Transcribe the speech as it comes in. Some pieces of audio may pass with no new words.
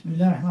بسم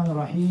الله الرحمن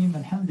الرحيم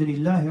الحمد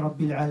لله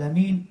رب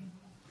العالمين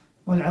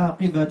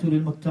والعاقبة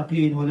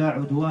للمتقين ولا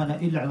عدوان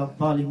إلا على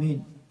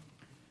الظالمين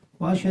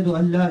وأشهد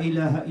أن لا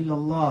إله إلا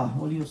الله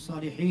ولي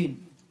الصالحين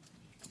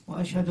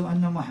وأشهد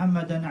أن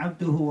محمدا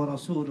عبده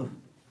ورسوله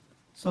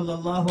صلى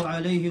الله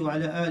عليه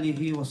وعلى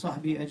آله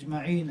وصحبه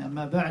أجمعين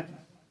أما بعد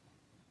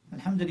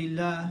الحمد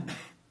لله.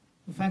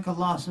 We thank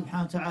Allah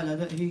subhanahu wa ta'ala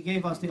that He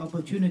gave us the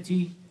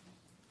opportunity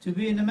to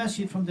be in the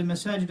masjid from the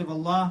masajid of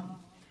Allah,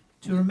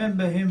 to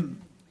remember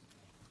Him.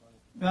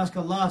 We ask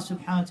Allah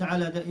subhanahu wa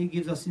ta'ala that He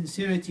gives us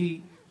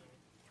sincerity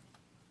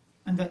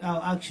and that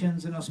our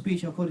actions and our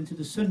speech are according to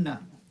the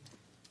sunnah.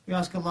 We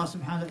ask Allah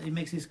subhanahu wa ta'ala that He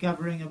makes this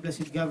gathering a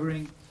blessed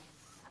gathering.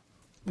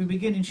 We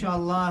begin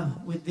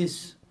inshallah with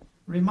this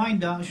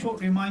reminder, a short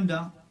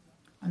reminder,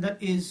 and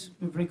that is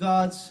with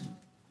regards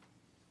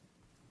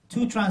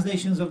to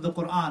translations of the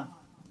Quran.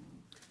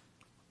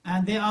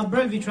 And they are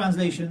Brelvi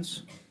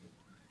translations.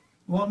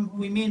 What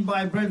we mean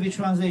by Brelvi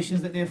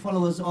translations, that they are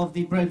followers of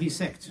the Brelvi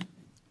sect.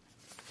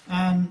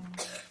 And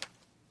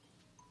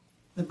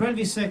the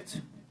Brelvi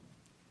sect,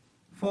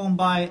 formed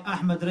by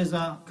Ahmad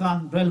Reza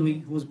Khan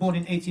Brelvi, who was born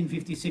in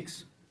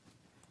 1856.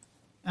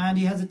 And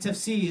he has a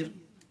tafsir,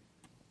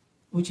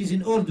 which is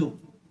in Urdu.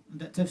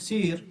 And that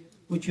tafsir,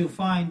 which you'll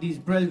find these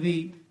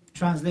Brelvi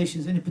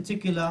translations, and in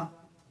particular,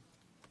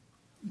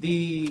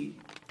 the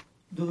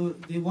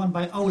one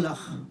by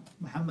Awlakh,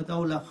 Muhammad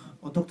Awlakh,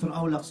 or Dr.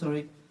 Awlakh,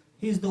 sorry.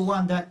 He's the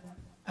one that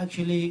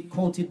actually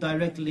quoted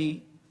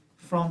directly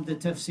from the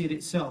tafsir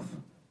itself.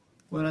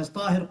 Whereas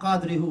Tahir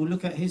Qadri, who will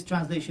look at his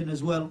translation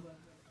as well,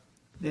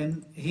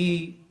 then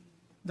he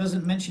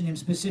doesn't mention him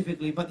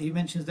specifically, but he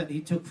mentions that he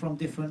took from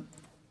different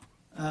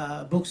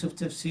books of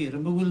tafsir.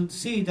 And we will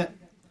see that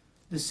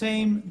the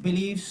same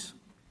beliefs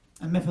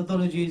and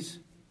methodologies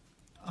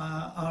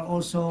are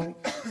also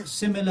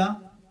similar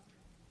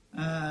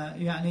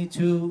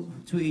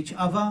to each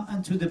other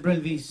and to the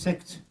Brelvi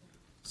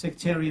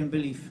sectarian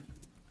belief.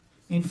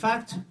 In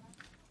fact,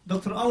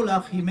 Dr.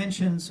 Awlakh, he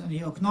mentions and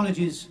he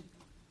acknowledges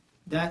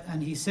that,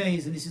 and he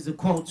says, and this is a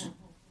quote,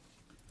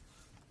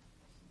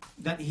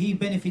 that he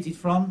benefited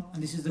from,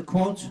 and this is the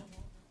quote,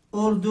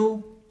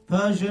 Urdu,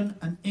 Persian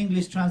and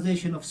English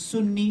translation of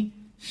Sunni,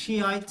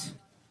 Shiite,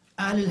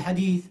 Ahl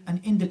al-Hadith and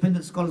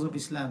independent scholars of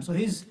Islam. So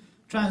his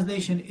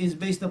translation is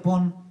based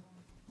upon,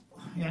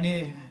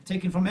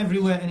 taken from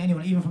everywhere and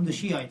anyone, even from the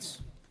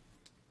Shiites,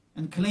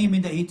 and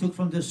claiming that he took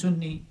from the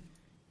Sunni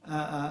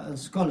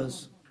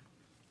scholars.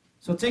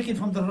 So taken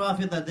from the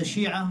Rafidah, the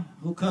Shia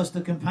who cursed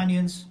the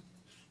companions,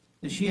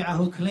 the Shia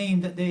who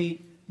claim that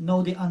they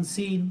know the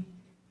unseen,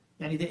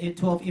 the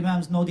 12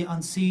 Imams know the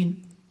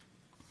unseen.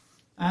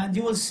 And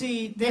you will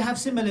see they have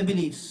similar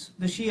beliefs.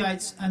 The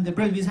Shiites and the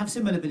Brelvis have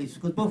similar beliefs,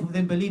 because both of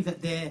them believe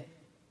that their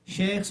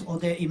sheikhs or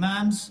their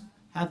Imams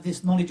have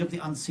this knowledge of the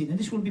unseen. And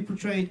this will be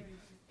portrayed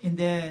in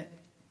their,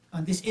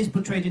 and this is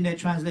portrayed in their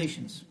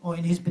translations, or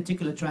in his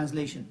particular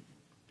translation.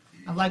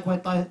 And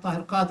likewise,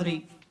 Tahir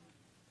Qadri,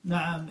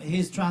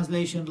 his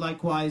translation,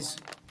 likewise,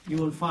 you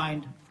will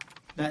find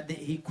that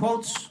he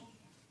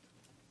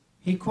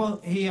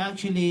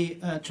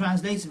actually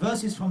translates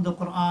verses from the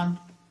Quran,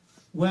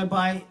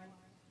 whereby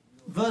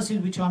verses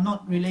which are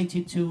not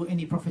related to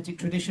any prophetic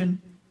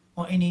tradition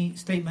or any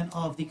statement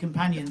of the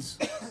companions,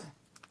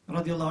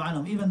 radiallahu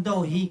anhum, even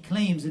though he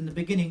claims in the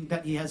beginning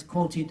that he has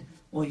quoted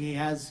or he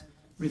has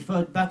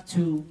referred back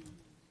to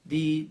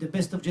the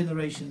best of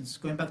generations,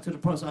 going back to the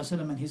Prophet ﷺ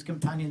and his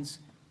companions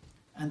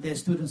and their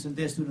students,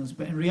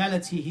 but in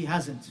reality he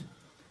hasn't.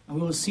 And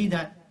we will see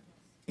that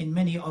in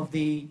many of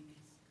the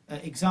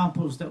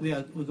examples that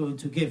we're going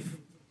to give.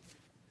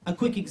 A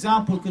quick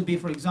example could be,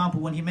 for example,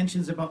 when he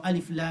mentions about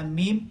Alif Lam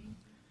Mim,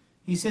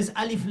 he says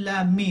Alif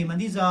Lam Mim, and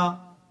these are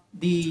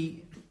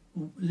the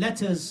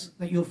letters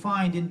that you'll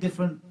find in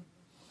different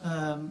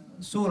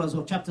surahs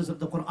or chapters of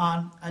the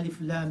Quran. Alif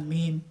Lam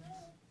Mim,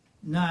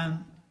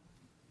 Naam,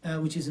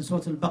 which is in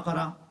Surah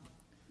Al-Baqarah.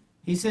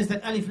 He says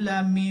that Alif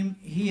Lam Mim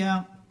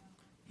here,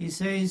 he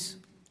says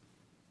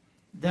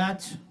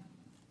that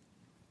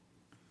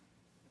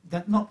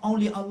not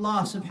only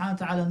Allah subhanahu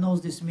wa ta'ala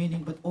knows this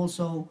meaning, but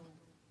also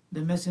the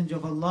Messenger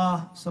of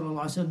Allah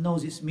sallallahu alaihi wasallam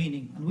knows its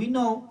meaning. And we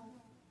know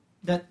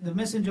that the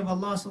Messenger of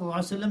Allah sallallahu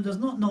alaihi wasallam does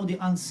not know the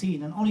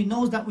unseen, and only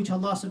knows that which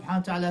Allah subhanahu wa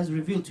ta'ala has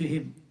revealed to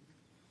him.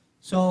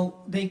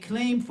 So they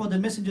claim for the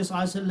Messenger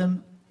sallallahu alaihi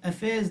wasallam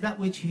affairs that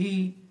which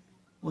he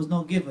was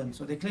not given.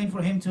 So they claim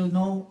for him to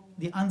know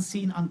the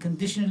unseen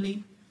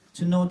unconditionally,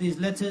 to know these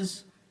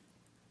letters,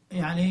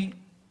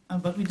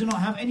 but we do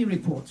not have any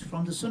report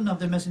from the Sunnah of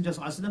the Messenger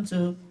sallallahu alaihi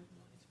wasallam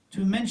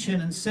to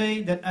mention and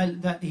say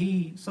that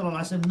he sallallahu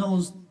alaihi wasallam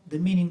knows the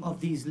meaning of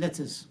these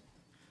letters.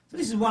 So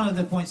this is one of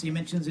the points he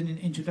mentions in the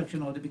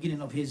introduction or the beginning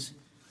of his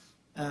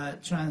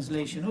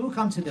translation. We'll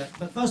come to that.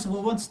 But first of all,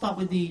 we want to start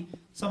with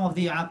some of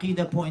the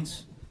Aqidah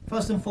points.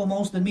 First and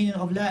foremost, the meaning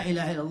of La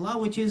ilaha illallah,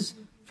 which is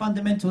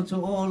fundamental to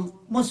all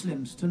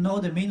Muslims, to know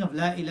the meaning of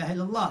La ilaha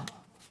illallah.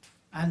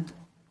 And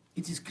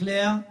it is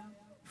clear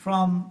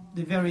from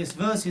the various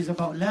verses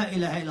about La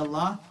ilaha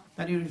illallah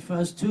that it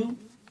refers to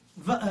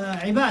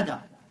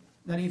ibadah,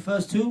 that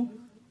refers to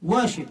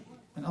worship.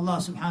 And Allah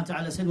subhanahu wa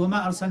ta'ala said,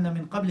 وَمَا أَرْسَلْنَا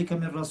مِن قَبْلِكَ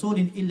مِن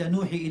رَسُولٍ إِلَّا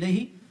نُوحِي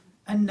إِلَيْهِ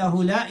أَنَّهُ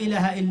لَا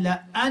إِلَهَ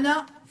إِلَّا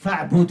أَنَا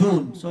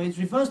فَاعْبُدُونَ. So it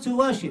refers to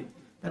worship,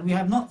 that we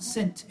have not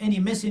sent any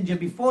messenger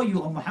before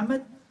you, O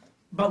Muhammad,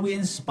 but we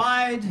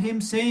inspired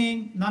him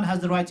saying, none has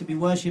the right to be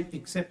worshipped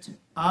except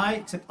I,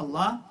 except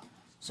Allah.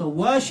 So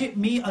worship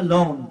me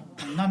alone,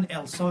 and none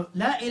else. So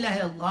La ilaha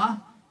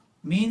illallah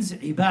means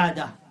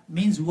ibadah,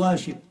 means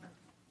worship.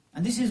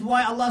 And this is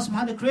why Allah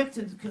subhanahu wa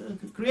ta'ala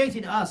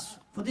created us,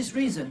 for this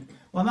reason.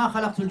 وَمَا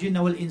خَلَقْتُ الْجِنَّ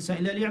وَالْإِنسَ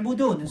إِلَّا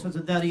لِيَعْبُدُونَ in Surah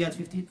Al-Dhariyat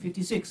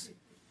 56.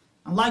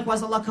 And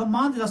likewise Allah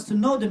commanded us to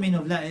know the meaning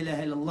of La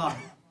ilaha illallah.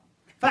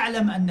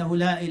 فَاعْلَمْ أَنَّهُ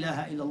لَا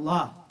إِلَهَ إِلَّا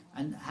اللَّهِ,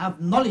 and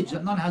have knowledge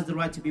that none has the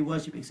right to be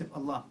worshipped except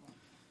Allah.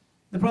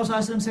 The Prophet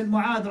ﷺ sent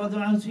Mu'adh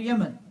radhiallahu anhu to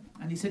Yemen,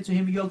 and he said to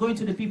him, you are going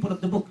to the people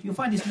of the book. You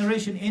find this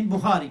narration in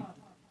Bukhari,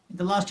 in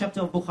the last chapter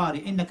of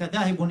Bukhari. إِنَّكَ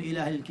ذَاهِبٌ إِلَى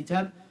أَهْلِ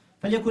الْكِتَابِ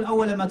فَلْيَكُنْ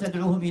أَوَّلَ مَا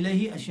تَدْعُوهُمْ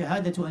إِلَيْهِ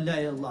الشَّهَادَةُ أَنْ لَا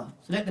إِلَى اللَّهِ.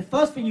 So that the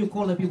first thing you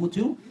call the people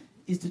to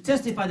is to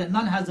testify that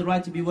none has the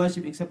right to be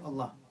worshipped except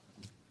Allah.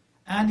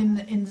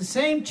 And in the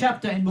same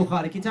chapter in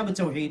Bukhari, Kitab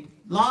al-Tawheed,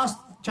 last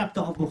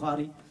chapter of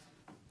Bukhari,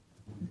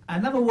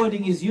 another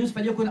wording is used,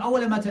 فَلْيَكُنْ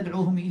أَوَّلَ مَا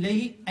تَدْعُوهُمْ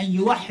إِلَيْهِ أَنْ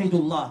يُوَحِّدُ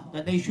اللَّهِ.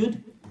 That they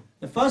should,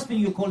 the first thing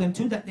you call them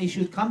to, that they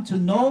should come to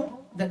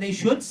know that they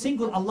should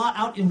single Allah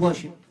out in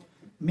worship.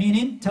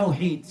 Meaning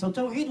Tawheed. So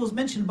Tawheed was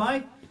mentioned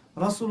by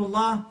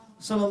Rasulullah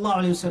sallallahu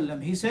alayhi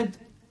wasallam. He said,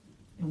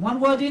 in one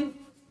wording,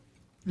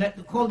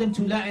 call them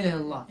to La ilaha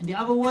illallah. In the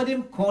other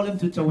wording, call them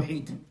to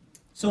Tawheed.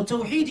 So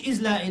Tawheed is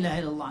La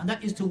ilaha illallah, and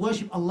that is to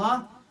worship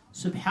Allah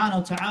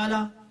subhanahu wa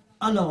ta'ala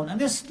alone. And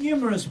there's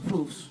numerous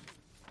proofs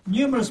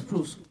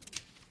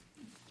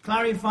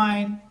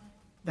clarifying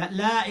that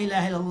La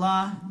ilaha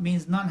illallah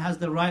means none has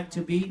the right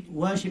to be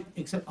worshipped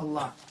except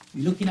Allah.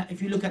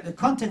 If you look at the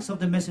context of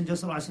the Messenger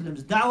sallallahu alaihi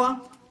wasallam's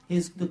da'wah,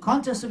 the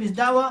context of his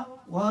da'wah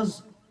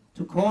was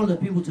to call the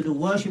people to the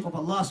worship of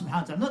Allah subhanahu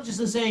wa ta'ala. Not just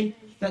to say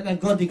that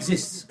God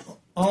exists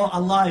or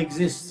Allah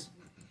exists.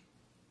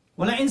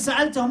 وَلَئِنْ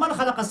سَأَلْتَهُمْ مَنْ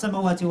خَلَقَ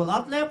السَّمَوَاتِ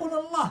وَالْأَرْضِ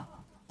لَيَقُولُونَ اللَّهُ.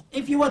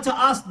 If you were to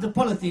ask the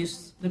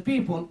polytheists, the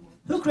people,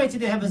 who created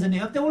the heavens and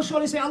the earth, they will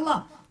surely say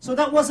Allah. So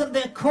that wasn't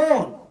their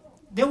call.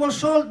 They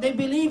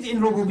believed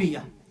in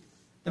Rububiyyah.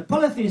 The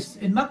polytheists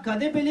in Mecca,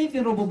 they believed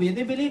in Rububiyyah.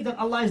 They believed that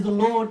Allah is the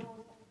Lord,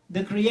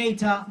 the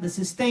creator, the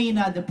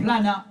sustainer, the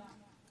planner,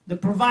 the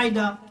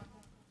provider.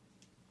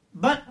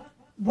 But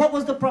what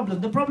was the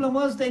problem? The problem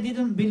was they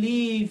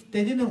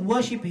didn't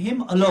worship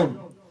Him alone.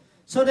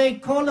 So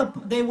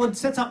they would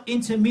set up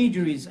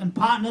intermediaries and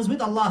partners with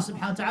Allah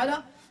subhanahu wa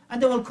ta'ala,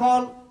 and they will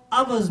call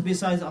others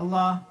besides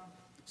Allah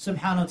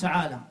subhanahu wa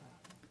ta'ala.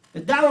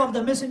 The da'wah of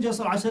the Messenger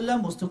sallallahu alaihi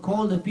wasallam was to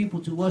call the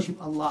people to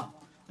worship Allah.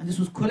 And this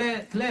was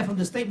clear from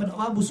the statement of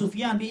Abu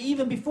Sufyan,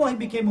 even before he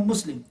became a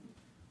Muslim.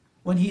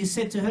 When he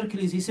said to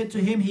Hercules, he said to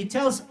him, he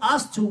tells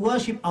us to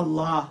worship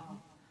Allah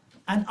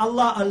and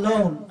Allah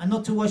alone, and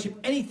not to worship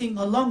anything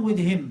along with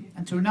Him,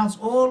 and to renounce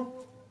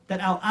all that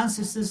our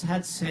ancestors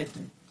had said.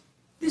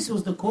 This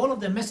was the call of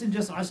the Messenger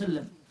sallallahu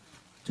alaihi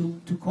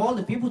wasallam, to call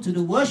the people to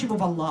the worship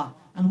of Allah.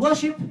 And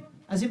worship,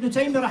 as Ibn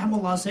Taymiyyah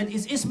rahimahullah said,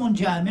 is اسم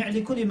جامع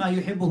لكل ما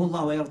يحبه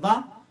الله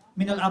ويرضاه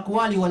من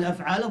الأقوال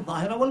والأفعال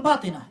الظاهرة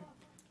والباطنة.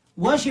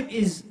 Worship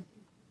is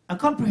a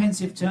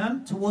comprehensive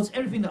term towards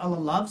everything that Allah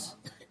loves,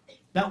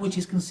 that which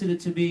is considered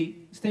to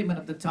be statement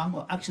of the tongue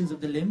or actions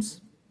of the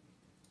limbs,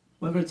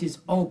 whether it is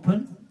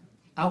open,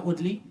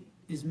 outwardly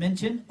is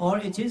mentioned, or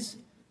it is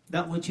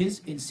that which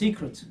is in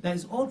secret. That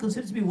is all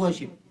considered to be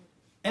worship.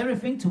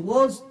 Everything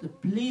towards the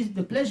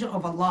pleasure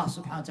of Allah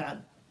subhanahu wa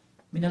ta'ala.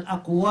 من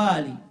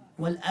الأقوال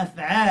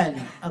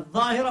والأفعال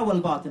الظاهرة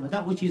والباطنة.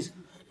 That which is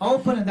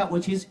open and that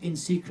which is in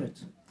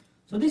secret.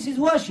 So this is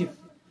worship.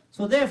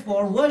 So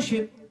therefore,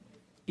 worship,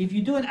 if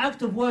you do an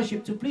act of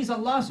worship to please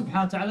Allah subhanahu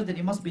wa ta'ala, then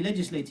it must be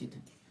legislated.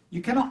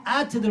 You cannot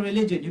add to the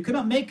religion. You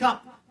cannot make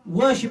up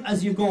worship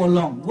as you go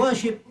along.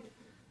 Worship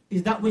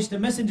is that which the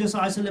Messenger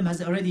sallallahu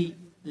alaihi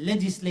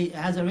wasallam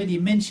has already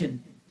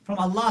mentioned from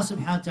Allah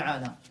subhanahu wa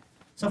ta'ala.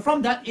 So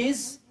from that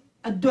is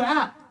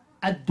ad-du'a.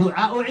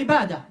 Ad-du'a or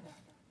ibadah.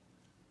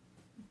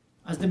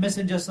 As the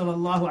Messenger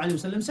sallallahu alaihi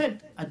wasallam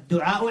said,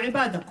 ad-du'a or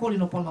ibadah, calling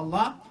upon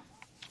Allah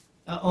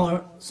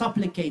or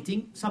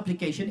supplication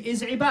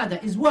is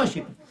ibadah, is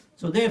worship.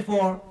 So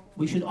therefore,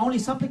 we should only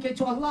supplicate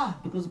to Allah,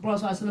 because the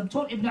Prophet sallallahu alaihi wasallam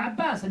taught Ibn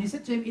Abbas, and he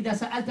said to him, إِذَا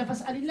سَأَلْتَ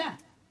فَاسْأَلِ اللَّهِ.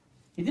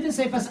 He didn't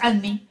say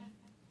فَاسْأَلْنِي.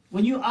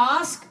 When you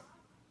ask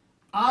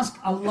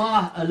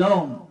Allah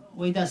alone.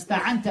 وَإِذَا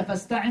اسْتَعَنْتَ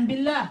فَاسْتَعِنْ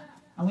بِاللَّهِ.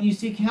 And when you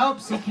seek help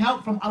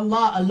from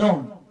Allah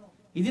alone.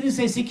 He didn't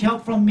say seek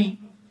help from me.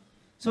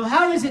 So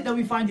how is it that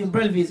we find in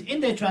Brelvis, in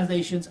their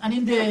translations and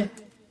in their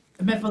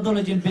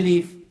methodology and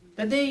belief,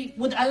 that they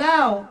would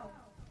allow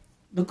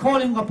the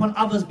calling upon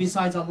others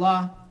besides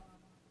Allah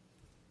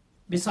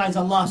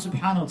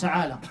subhanahu wa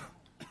ta'ala?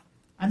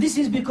 And this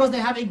is because they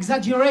have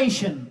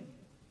exaggeration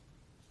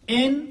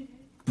in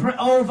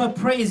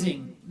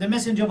over-praising the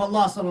Messenger of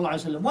Allah sallallahu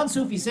alaihi wasallam. One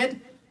Sufi said,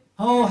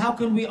 oh, how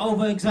can we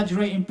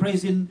over-exaggerate in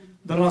praising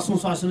the Rasul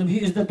sallallahu alaihi wasallam?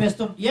 He is the best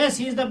of, yes,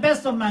 he is the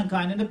best of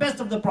mankind and the best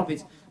of the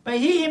prophets. But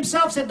he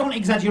himself said, don't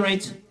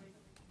exaggerate.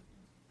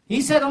 He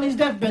said on his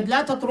deathbed,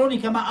 لا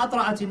تطروني كما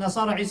أطرأت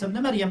النصارى عيسى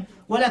ابن مريم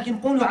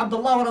ولكن قولوا عبد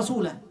الله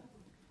ورسوله.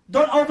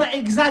 Don't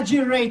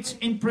over-exaggerate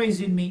in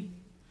praising me.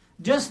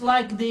 Just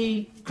like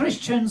the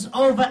Christians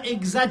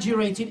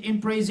over-exaggerated in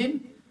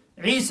praising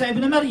Isa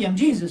ibn Maryam,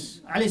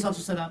 Jesus, alayhi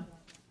salatu wasalam.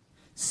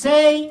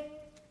 Say,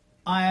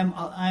 I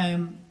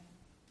am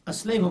a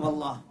slave of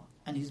Allah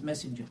and His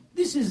messenger.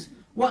 This is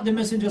what the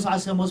Messenger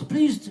ﷺ was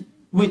pleased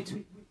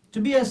with. To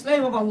be a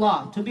slave of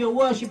Allah, to be a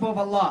worshipper of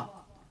Allah.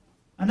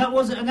 And that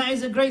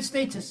is a great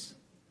status.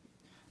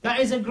 That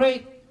is a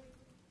great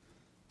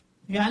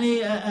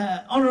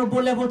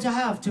honorable level to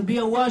have, to be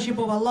a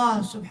worshipper of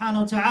Allah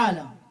subhanahu wa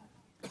ta'ala.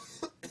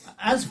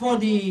 As for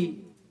the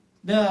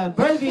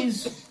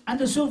Brevis and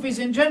the Sufis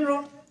in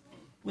general,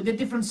 with the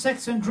different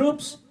sects and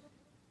groups,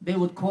 they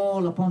would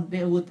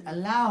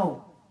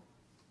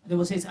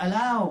say it's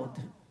allowed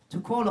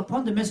to call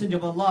upon the Messenger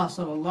of Allah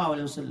sallallahu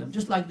alaihi wasallam.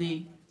 Just like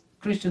the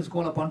Christians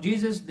call upon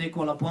Jesus, they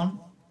call upon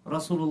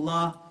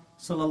Rasulullah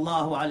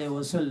sallallahu alaihi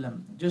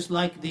wasallam. Just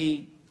like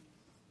the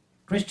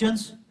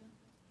Christians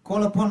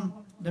call upon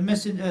the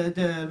Messenger,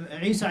 the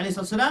Isa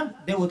alayhi salam,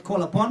 they would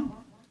call upon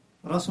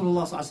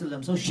Rasulullah sallallahu alaihi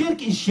wasallam. So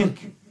shirk is shirk.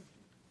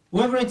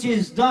 Whether it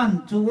is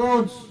done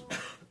towards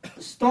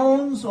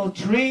stones or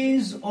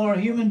trees or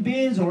human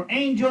beings or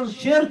angels,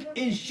 shirk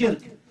is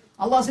shirk.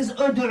 Allah says,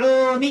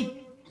 "Ud'uni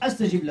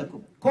astajib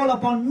lakum." Call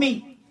upon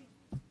me,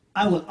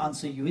 I will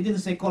answer you. He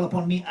didn't say call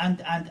upon me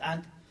and.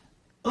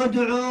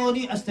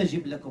 "Ud'uni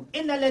astajib lakum."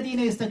 Inna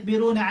alladhina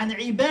yastakbiruna an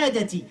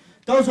ibadati.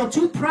 Those who are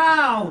too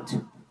proud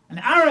and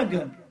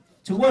arrogant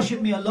to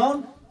worship me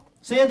alone,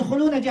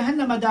 sayadkhuluna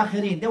jahannama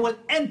dakhirin. They will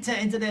enter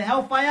into the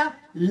hellfire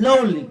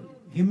lowly,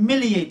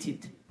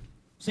 humiliated.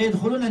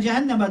 Sayadkhuluna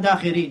jahannama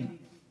dakhirin.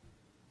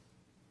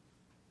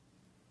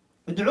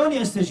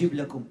 ادعوني استجب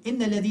لكم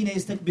إن الذين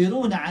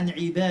يستكبرون عن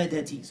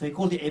عبادتي. So he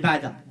called it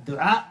ibadah.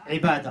 Dua,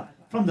 ibadah.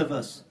 From the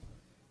verse.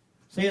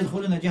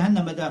 سيدخلون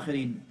جهنم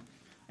داخرين.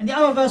 And the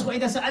other verse,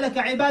 وإذا سألك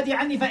عبادي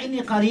عني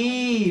فإني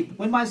قريب.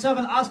 When my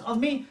servant asks of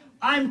me,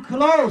 I'm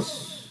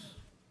close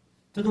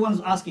to the one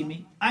who's asking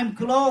me. I'm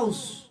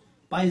close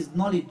by his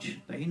knowledge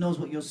that he knows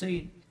what you're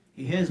saying.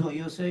 He hears what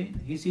you're saying.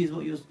 He sees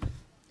what you're saying.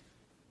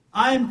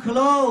 I'm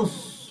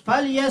close.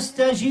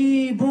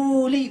 فَلْيَسْتَجِيبُوا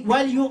لِي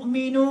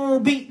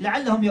وَلْيُؤْمِنُوا بِي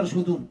لَعَلَّهُمْ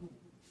يَرْشُدُونَ.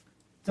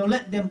 So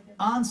let them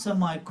answer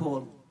my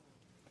call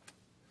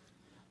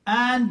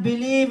and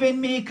believe in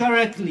me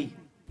correctly.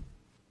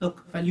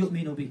 Look,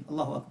 فَلْيُؤْمِنُوا بِي.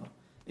 Allahu Akbar.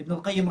 Ibn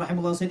al-Qayyim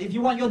rahimahullah said, if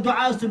you want your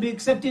du'as to be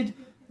accepted,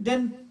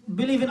 then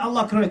believe in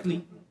Allah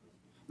correctly.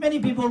 Many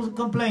people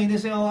complain, they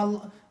say, oh,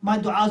 Allah, my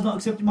du'as is not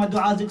accepted, my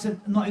du'as is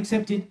not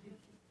accepted.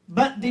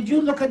 But did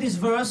you look at this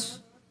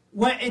verse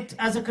where it,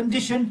 as a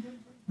condition,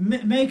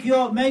 make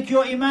your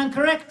iman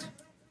correct,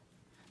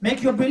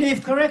 make your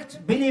belief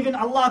correct, believe in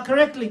Allah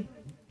correctly.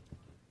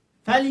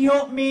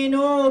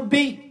 فَلْيُؤْمِنُوا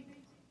بِي.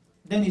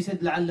 Then he said,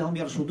 لَعَلَّهُمْ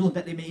يَرْشُدُونَ,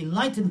 that they may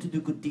enlighten to do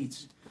good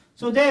deeds.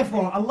 So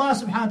therefore, Allah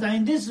subhanahu wa ta'ala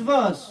in this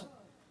verse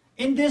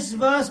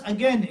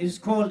again is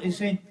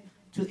saying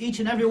to each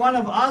and every one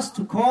of us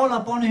to call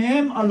upon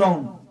Him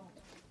alone,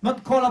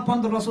 not call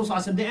upon the Rasul sallallahu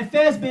alaihi wasallam. The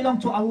affairs belong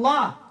to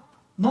Allah,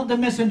 not the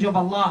Messenger of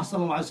Allah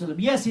sallallahu alaihi wasallam.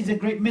 Yes, he's a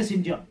great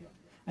messenger.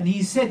 And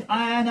he said,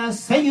 أَنَا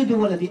سَيِّدُ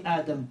وَلَدِ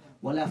آدَمَ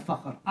وَلَا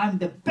فَخْرٍ. I'm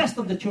the best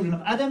of the children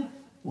of Adam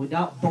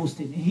without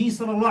boasting. And he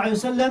sallallahu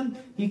alayhi wa sallam,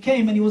 he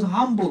came and he was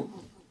humble.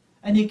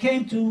 And he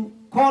came to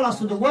call us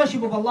to the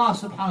worship of Allah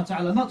subhanahu wa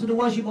ta'ala, not to the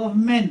worship of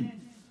men.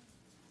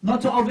 Not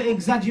to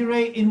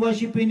over-exaggerate in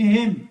worshipping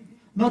Him.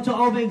 Not to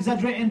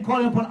over-exaggerate in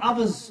calling upon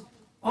others.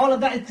 All of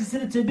that is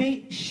considered to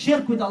be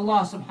shirk with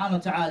Allah subhanahu wa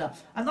ta'ala.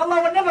 And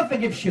Allah will never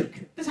forgive shirk.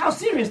 This is how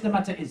serious the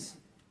matter is.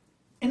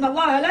 إِنَّ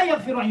اللَّهَ لَا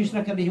يَغْفِرُ أَن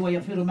يُشْرَكَ بِهِ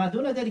وَيَغْفِرُ مَا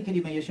دُونَ ذَلِكَ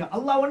لِمَن يَشَاءُ.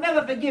 Allah will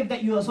never forgive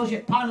that you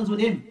associate partners with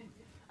Him.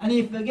 And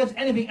He forgives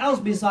anything else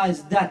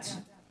besides that.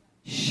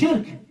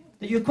 Shirk,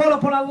 that you call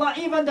upon Allah,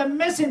 even the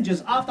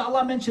messengers, after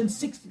Allah mentioned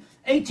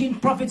 18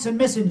 prophets and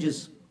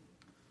messengers.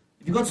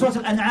 If you go to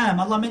Surah Al-An'am,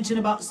 Allah mentioned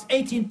about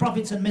 18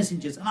 prophets and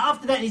messengers. And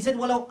after that He said,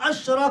 وَلَوْ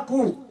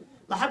أَشْرَكُوا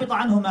لَحَبِطَ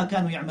عَنْهُمْ مَا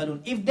كَانُوا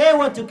يَعْمَلُونَ. If they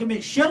were to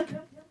commit shirk,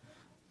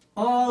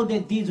 all their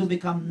deeds will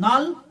become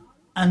null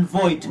and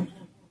void.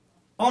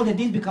 All the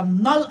deeds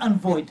become null and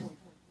void.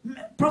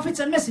 Prophets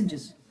and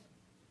messengers.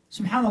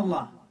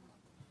 Subhanallah.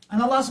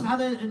 And Allah subhanahu wa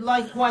ta'ala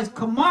likewise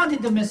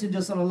commanded the Messenger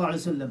sallallahu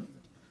alayhi wa sallam.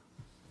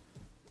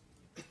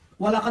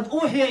 وَلَقَدْ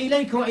أُوحِيَ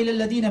إِلَيْكَ وَإِلَى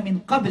الَّذِينَ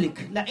مِنْ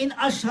قَبْلِكَ لَإِنْ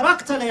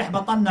أَشْرَكْتَ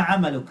لَيَحْبَطَنَّ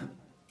عَمَلُكَ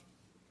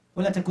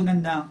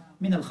وَلَتَكُنَنَّ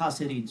مِنَ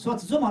الْخَاسِرِينَ. Surah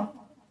Zumar.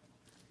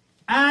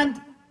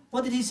 And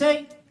what did He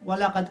say?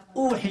 وَلَقَدْ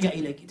أُوحِيَ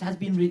إِلَيْكَ. It has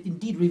been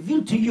indeed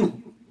revealed to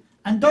you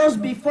and those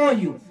before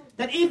you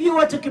that if you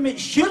were to commit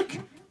shirk,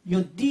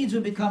 your deeds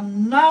will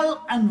become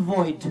null and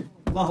void.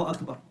 Allahu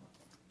Akbar.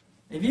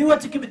 If you were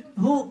to commit,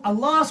 who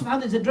Allah subhanahu wa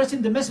ta'ala is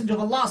addressing the Messenger of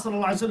Allah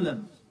sallallahu alayhi wa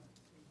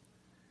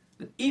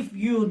sallam. If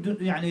you do,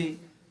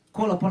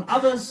 call upon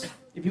others,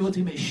 if you were to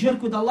commit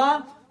shirk with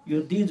Allah,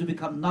 your deeds will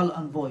become null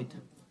and void.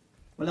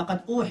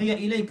 وَلَقَدْ أُوحِيَ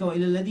إِلَيْكَ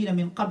وَإِلَى الَّذِينَ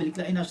مِنْ قَبْلِكَ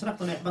لَئِنْ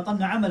أَشْرَكْتَ لَيَحْبَطَنَّ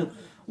عَمَلُكَ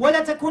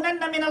وَلَتَكُونَنَّ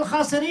مِنَ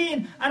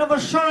الْخَاسِرِينَ. And of a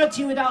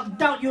surety, without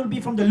doubt, you'll be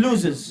from the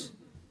losers.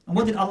 And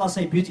what did Allah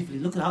say beautifully?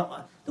 Look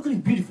at these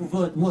beautiful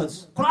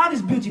words. Quran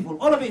is beautiful.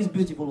 All of it is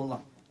beautiful,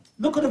 Allah.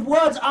 Look at the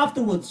words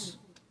afterwards.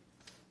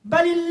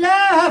 بَلِ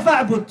اللَّهَ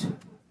فَاعْبُدْ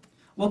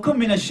وَكُمْ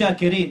مِنَ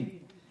الشَّاكِرِينَ.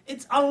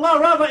 It's Allah,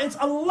 rather it's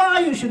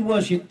Allah you should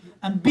worship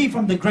and be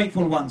from the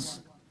grateful ones.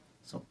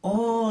 So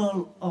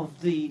all of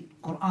the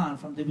Quran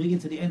from the beginning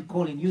to the end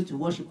calling you to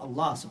worship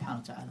Allah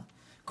subhanahu wa ta'ala.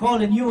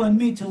 Calling you and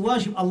me to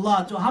worship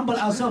Allah, to humble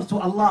ourselves to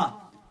Allah,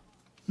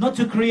 not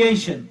to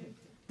creation.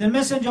 The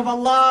messenger of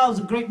Allah was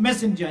a great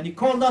messenger and he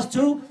called us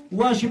to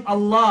worship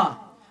Allah.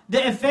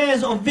 The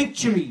affairs of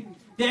victory,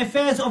 the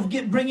affairs of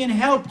bringing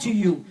help to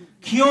you,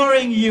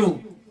 curing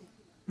you,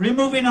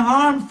 removing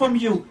harm from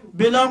you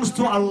belongs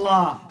to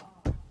Allah.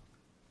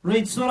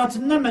 Read Surah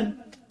An-Naml.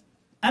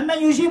 أَمَّنْ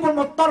يُجِيبُ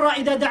الْمُضْطَرَّ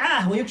إِذَا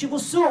دَعَاهُ وَيَكْشِفُ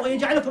السُّوءَ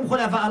وَيَجْعَلُكُمْ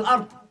خُلَفَاءَ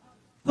الْأَرْضِ.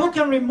 Who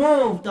can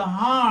remove the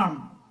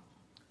harm?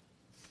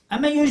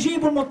 أَمَّنْ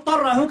يُجِيبُ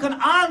الْمُضْطَرَّ. Who can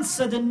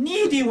answer the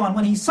needy one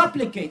when he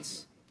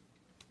supplicates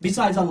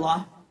besides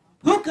Allah?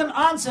 Who can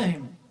answer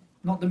him?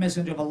 Not the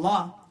Messenger of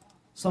Allah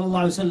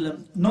sallallahu alaihi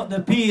wasallam, not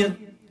the Pir,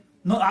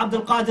 not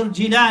Abdul Qadir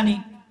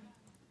Jilani,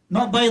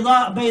 not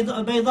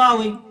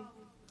Baydawi.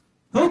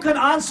 Who can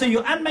answer you?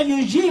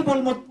 أَمَّنْ يُجِيبُ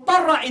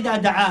الْمُضْطَرَّ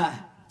إِذَا دَعَاهُ.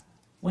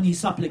 When he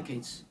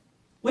supplicates.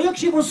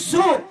 وَيَكْشِفُ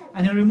السُّوءَ.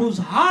 And he removes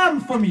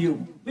harm from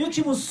you.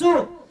 وَيَكْشِفُ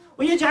السُّوءَ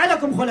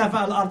وَيَجْعَلَكُمْ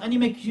خُلَفَاءَ الْأَرْضِ. And he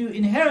makes you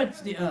inherit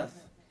the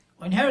earth,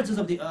 or inheritors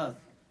of the earth.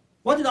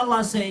 What did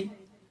Allah say?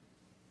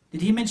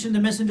 Did he mention the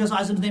Messenger's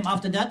name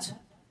after that?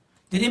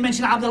 Did he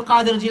mention Abdul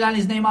Qadir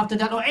Jilani's name after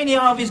that, or any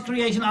of his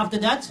creation after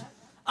that?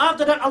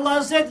 After that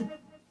Allah said,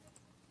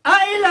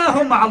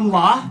 أَإِلَهُ مَعَ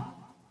اللَّهِ.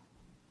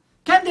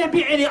 Can there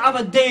be any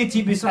other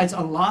deity besides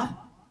Allah?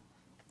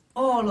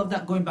 All of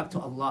that going back to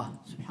Allah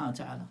subhanahu wa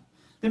ta'ala.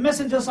 The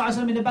Messenger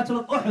in the battle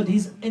of Uhud,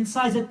 his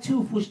incisor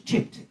tooth was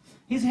chipped.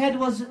 His head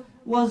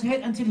was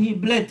hit until he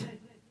bled.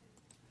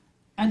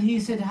 And he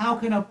said, how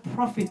can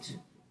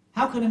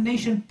a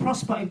nation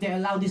prosper if they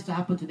allow this to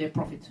happen to their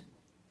prophet?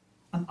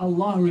 And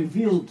Allah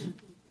revealed,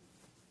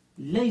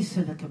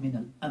 لَيْسَ لَكَ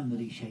مِنَ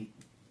الْأَمْرِ شَيْءٍ.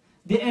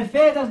 The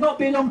affair does not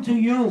belong to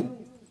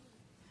you.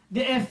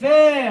 The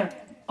affair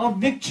of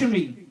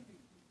victory,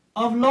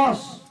 of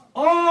loss,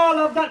 all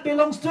of that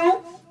belongs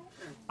to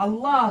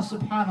Allah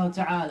subhanahu wa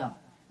ta'ala.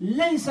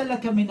 لَيْسَ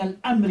لَكَ مِنَ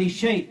الْأَمْرِ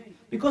شَيْءٍ.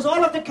 Because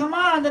all of the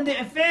command and the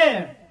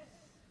affair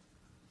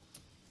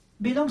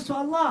belongs to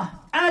Allah.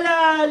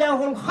 أَلَا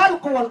لَهُ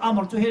الْخَلْقُ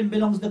وَالْأَمْرُ. To him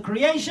belongs the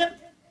creation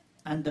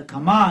and the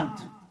command.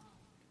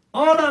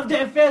 All of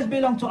the affairs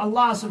belong to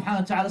Allah subhanahu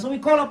wa ta'ala. So we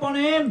call upon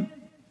him,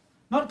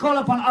 not call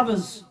upon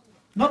others.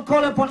 Not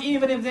call upon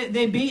even if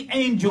they be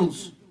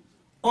angels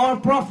or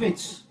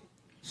prophets,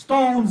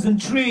 stones and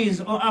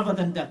trees or other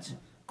than that.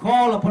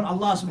 Call upon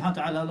Allah subhanahu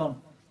wa ta'ala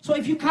alone. So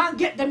if you can't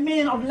get the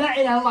meaning of La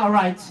ilaha illallah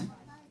right,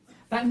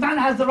 that man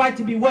has the right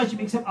to be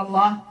worshipped except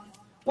Allah,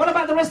 what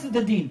about the rest of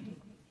the deen?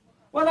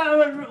 What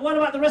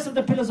about the rest of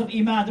the pillars of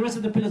Iman, the rest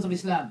of the pillars of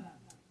Islam?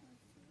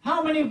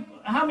 How many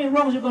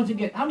wrongs you're going to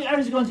get? How many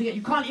errors you're going to get?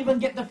 You can't even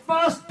get the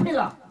first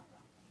pillar,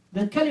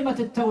 the Kalimat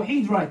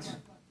al-Tawheed right.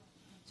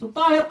 So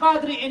Tahir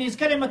Qadri in his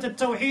Kalimat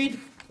al-Tawheed,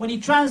 when he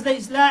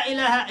translates La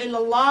ilaha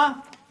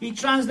illallah, he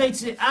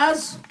translates it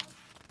as,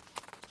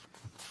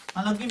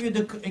 and I'll give you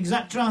the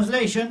exact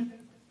translation,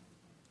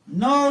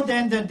 know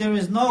then that there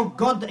is no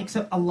God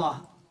except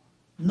Allah.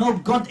 No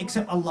God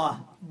except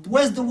Allah.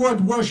 Where's the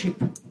word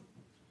worship?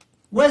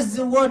 Where's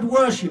the word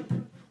worship?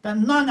 That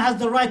none has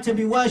the right to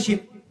be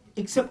worshipped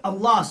except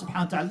Allah subhanahu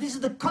wa ta'ala. This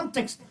is the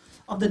context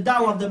of the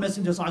da'wah of the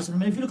Messenger sallallahu alaihi wasallam.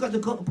 And if you look at the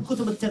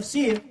Kutub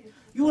al-Tafsir,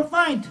 you will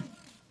find,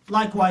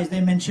 likewise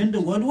they mention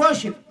the word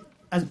worship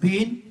as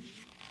being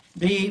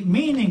the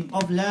meaning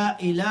of La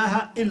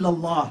ilaha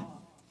illallah.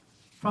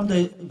 From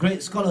the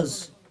great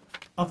scholars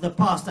of the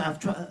past that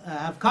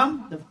have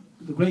come,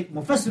 the great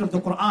Mufassir of the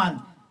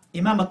Quran,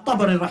 Imam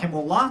al-Tabari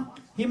rahimahullah,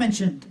 he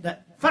mentioned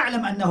that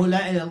فَعْلَمْ أَنَّهُ لَا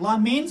إِلَهَ إِلَّا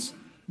اللَّهِ means,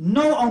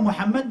 know, O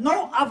Muhammad,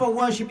 no other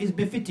worship is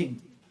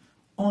befitting,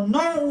 or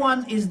no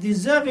one is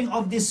deserving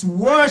of this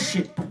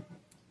worship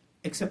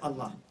except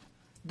Allah.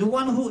 The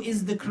one who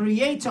is the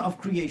creator of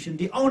creation,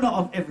 the owner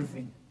of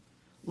everything.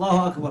 Allahu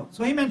Akbar.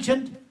 So he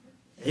mentioned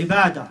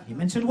ibadah, he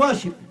mentioned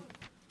worship.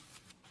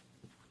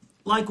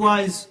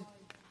 Likewise,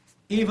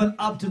 even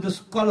up to the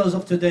scholars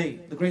of today,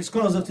 the great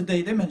scholars of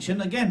today, they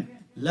mention again,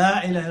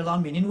 La ilaha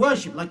illallah meaning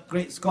worship, like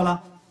great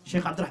scholar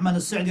Shaykh Abdul Rahman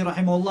al-Sa'di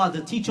rahimahullah,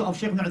 the teacher of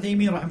Shaykh Ibn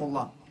Uthaymeen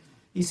rahimahullah.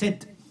 He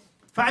said,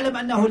 فَعْلَمْ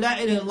أَنَّهُ لَا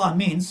إِلَهَ إِلَّا اللَّهِ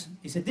means,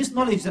 he said, this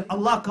knowledge that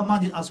Allah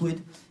commanded us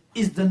with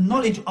is the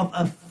knowledge of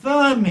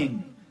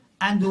affirming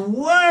and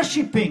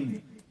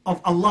worshipping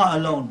of Allah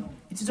alone.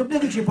 It is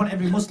obligatory upon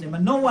every Muslim,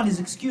 and no one is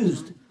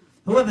excused,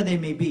 whoever they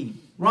may be.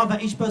 Rather,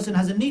 each person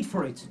has a need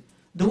for it.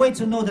 The way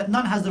to know that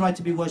none has the right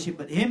to be worshipped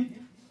but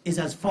him is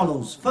as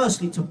follows.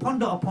 Firstly, to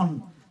ponder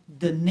upon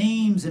the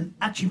names and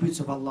attributes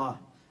of Allah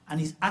and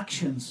his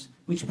actions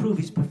which prove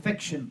his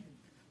perfection.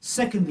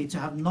 Secondly, to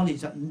have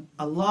knowledge that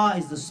Allah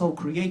is the sole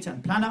creator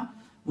and planner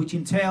which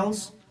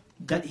entails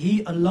that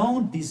He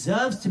alone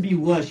deserves to be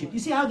worshipped. You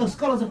see how the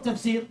scholars of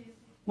tafsir,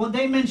 what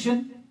they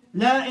mention,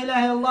 La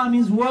ilaha illallah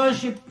means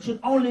worship should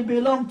only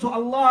belong to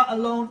Allah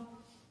alone.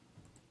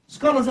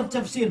 Scholars of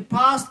tafsir,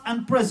 past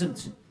and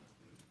present,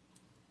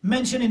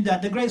 mentioning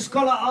that. The great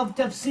scholar of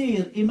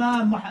tafsir,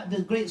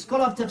 the great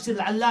scholar of tafsir,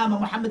 Al-Allama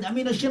Muhammad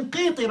Amin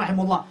al-Shinqiti,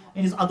 rahimahullah,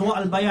 in his Adwa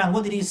al-Bayan,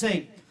 what did he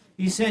say?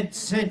 He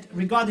said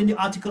regarding the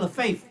article of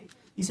faith,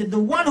 he said, the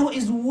one who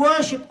is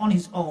worshipped on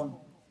his own,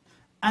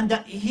 and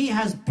that he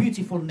has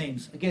beautiful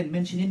names. Again,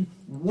 mentioning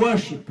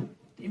worship.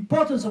 The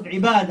importance of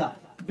ibadah,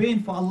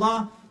 being for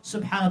Allah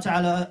subhanahu wa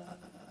ta'ala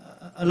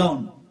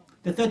alone.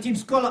 The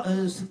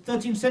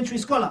 13th century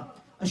scholar,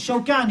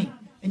 Ash-Shawkani,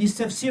 in his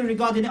tafsir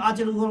regarding the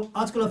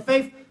article of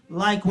faith,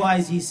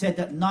 likewise he said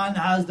that none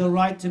has the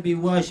right to be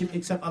worshipped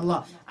except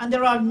Allah. And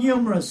there are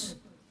numerous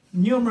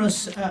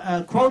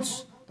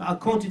quotes that are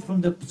quoted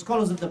from the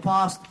scholars of the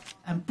past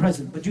and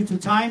present. But due to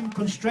time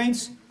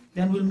constraints,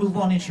 then we'll move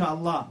on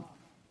inshallah.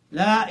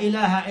 La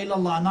ilaha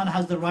illallah, none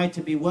has the right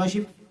to be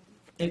worshipped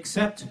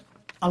except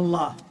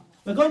Allah.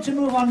 We're going to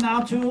move on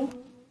now to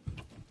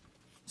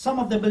some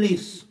of the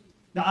beliefs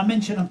that are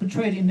mentioned and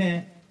portrayed in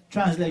their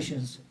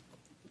translations.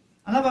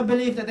 Another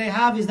belief that they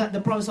have is that the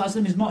Prophet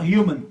ﷺ is not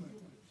human.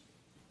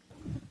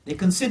 They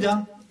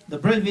consider, the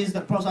Brelvis,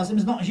 that the Prophet ﷺ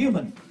is not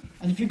human.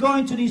 And if you go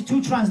into these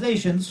two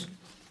translations,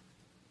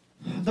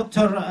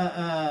 Dr.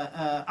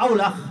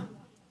 Awlach,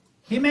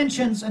 he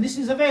mentions, and this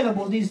is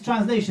available, these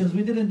translations,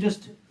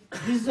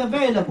 this is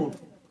available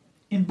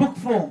in book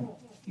form,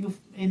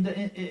 in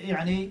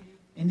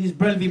these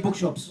Brelvi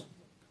bookshops.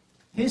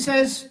 He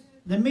says,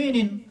 the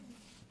meaning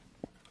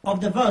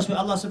of the verse where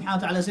Allah subhanahu wa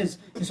ta'ala says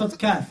in Surah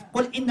Kahf,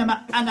 قُلْ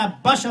إِنَّمَا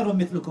أَنَا بَشَرٌ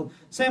مِثْلُكُمْ,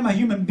 say I'm a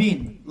human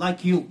being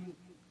like you.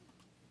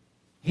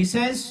 He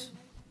says,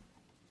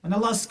 when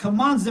Allah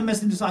commands the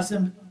Messenger sallallahu alaihi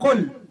wasallam,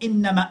 قُلْ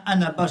إِنَّمَا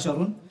أَنَا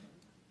بَشَرٌ,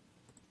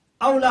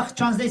 Awlach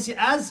translates it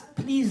as,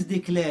 please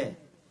declare.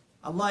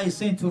 Allah is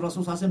saying to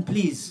Rasul sallallahu alaihi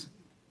wasallam,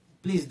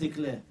 please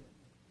declare.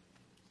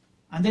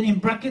 And then in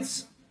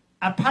brackets,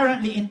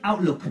 apparently in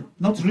outlook,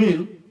 not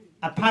real,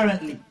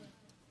 apparently.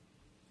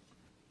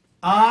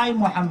 I,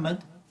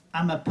 Muhammad,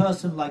 am a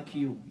person like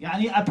you.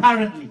 Yani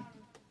apparently,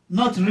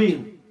 not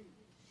real.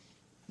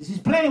 This is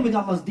playing with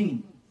Allah's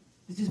deen.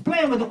 This is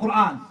playing with the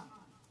Quran.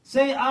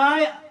 Say,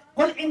 قُلْ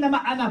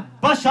إِنَّمَا أَنَا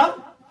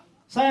بَشَرٌ,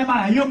 say I'm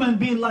a human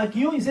being like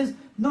you. He says,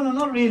 no,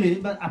 not really,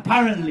 but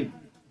apparently.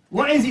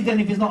 What is it then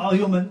if he's not a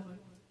human?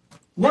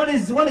 What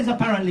is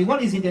apparently?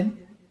 What is it then?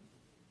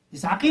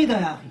 It's aqidah,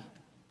 ya akhi.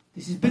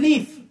 This is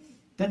belief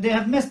that they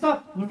have messed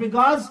up with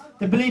regards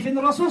to belief in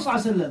the Rasul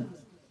sallallahu alaihi wasallam.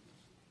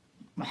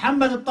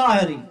 Muhammad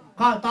al-Tahiri,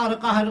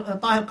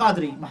 Tahir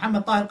Qadri,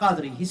 Muhammad Tahir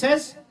Qadri, he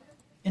says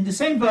in the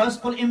same verse,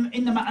 قُلْ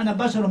إِنَّمَا أَنَا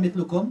بَشَرٌ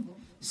مِثْلُكُمْ,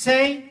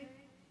 say,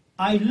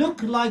 I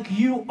look like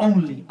you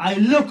only. I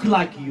look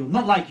like you,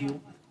 not like you.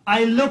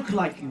 I look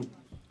like you.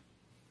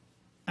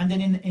 And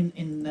then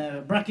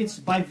in brackets,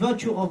 by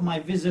virtue of my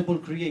visible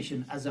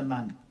creation as a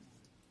man.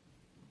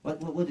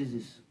 What is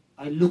this?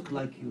 I look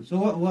like you. So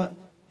what?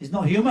 He's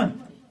not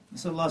human.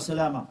 Sallallahu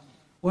salama.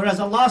 Whereas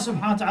Allah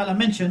subhanahu wa ta'ala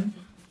mentioned,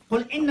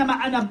 قُلْ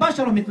إِنَّمَا أَنَا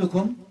بَشَرٌ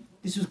مِثْلُكُمْ.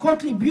 This is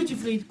quoted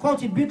beautifully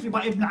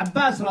by Ibn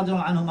Abbas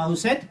radiallahu anhuma, who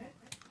said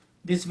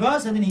this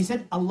verse, and then he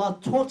said, Allah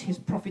taught his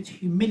prophet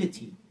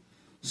humility,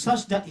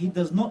 such that he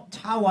does not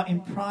tower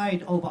in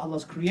pride over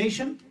Allah's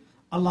creation.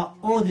 Allah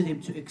ordered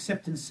him to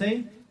accept and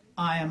say,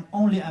 I am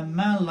only a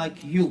man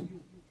like you,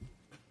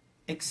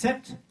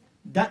 except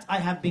that I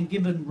have been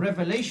given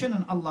revelation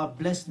and Allah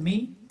blessed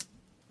me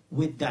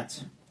with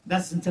that.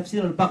 That's in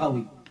Tafsir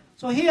al-Baghawi.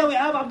 So here we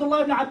have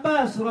Abdullah ibn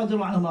Abbas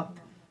radiallahu anhu,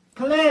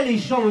 clearly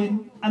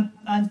showing and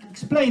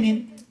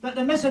explaining that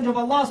the Messenger of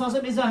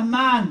Allah is a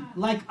man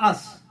like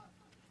us,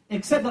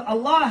 except that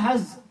Allah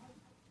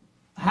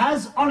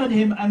has honored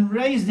him and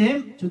raised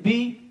him to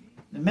be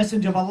the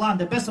Messenger of Allah and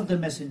the best of the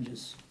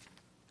messengers.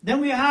 Then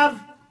we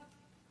have,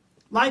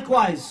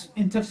 likewise,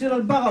 in Tafsir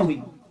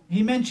al-Baghawi,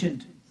 he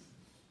mentioned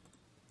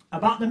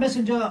about the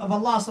Messenger of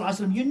Allah,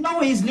 you know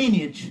his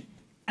lineage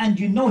and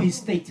you know his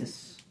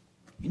status.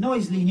 You know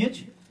his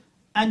lineage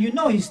and you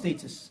know his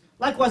status.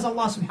 Likewise,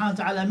 Allah subhanahu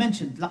wa ta'ala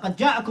mentioned, لَقَدْ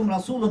جَاءَكُمْ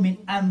رَسُولٌ مِّنْ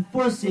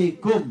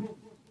أَنفُسِكُمْ.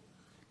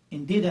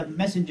 Indeed, a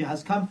messenger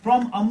has come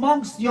from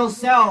amongst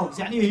yourselves,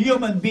 يعني a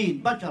human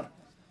being, bashar.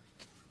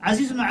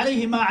 عَزِيزٌ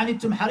عَلَيْهِ مَا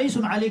عَنِتُّمْ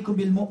حَرِيصٌ عَلَيْكُمْ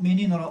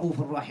بِالْمُؤْمِنِينَ رَؤُوفٌ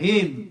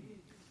رَحِيمٌ.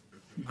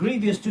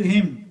 Grievous to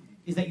him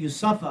is that you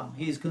suffer.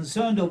 He is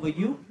concerned over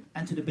you,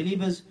 and to the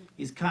believers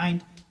he is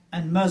kind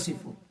and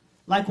merciful.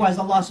 Likewise,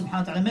 Allah subhanahu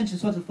wa ta'ala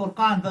mentions Surah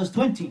Al-Furqan, verse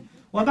 20,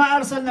 وَمَا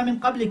أَرْسَلْنَا مِنْ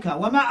قَبْلِكَ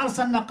وَمَا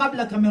أَرْسَلْنَا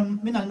قَبْلَكَ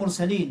مِنَ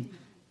الْمُرْسَلِينَ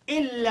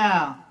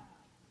إِلَّا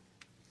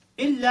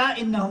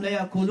إِنَّهُمْ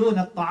لَيَأْكُلُونَ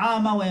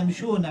الطَّعَامَ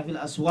وَيَمْشُونَ فِي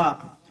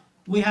الْأَسْوَاقِ.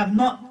 We have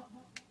not,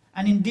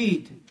 and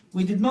indeed,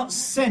 we did not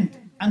send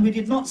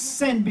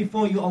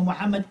before you, O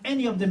Muhammad,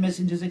 any of the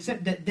messengers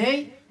except that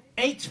they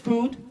ate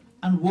food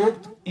and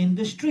walked in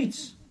the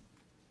streets.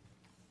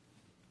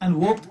 And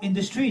walked in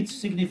the streets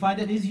signified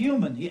that he's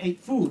human. He ate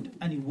food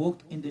and he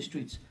walked in the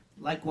streets,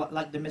 like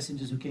the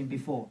messengers who came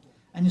before.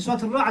 And in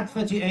Surah Al-Ra'd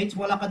 38,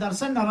 وَلَقَدْ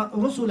أَرْسَلْنَا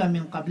رُسُلًا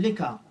مِنْ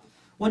قَبْلِكَ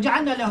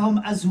وَجَعَلْنَا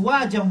لَهُمْ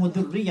أَزْوَاجًا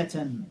وَذُرِّيَّةً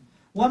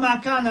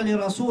وَمَا كَانَ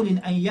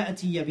لِرَسُولٍ أَنْ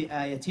يَأْتِيَ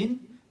بِآيَةٍ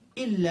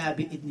إِلَّا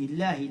بِإِذْنِ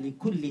اللَّهِ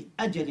لِكُلِّ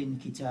أَجَلٍ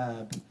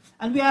كِتَابٍ.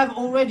 And we have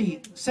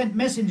already sent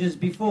messengers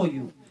before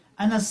you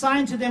and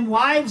assigned to them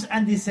wives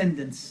and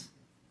descendants.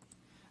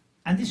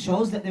 And this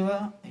shows that they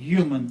were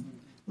human.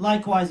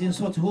 Likewise in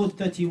Surah Hud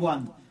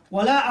 31,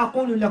 وَلَا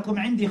أَقُولُ لَكُمْ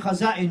عِنْدِي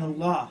خَزَائِنُ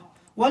اللَّهِ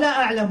وَلَا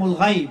أَعْلَمُ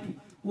الْغَيْبِ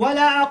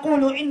وَلَا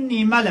أَقُولُ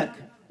إِنِّي مَلَكٌ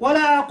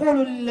وَلَا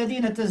أَقُولُ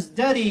لِلَّذِينَ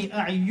تَزْدَرِي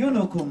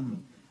أَعْيُنُكُمْ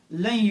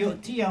لَنْ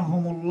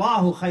يُؤْتِيَهُمُ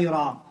اللَّهُ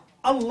خَيْرًا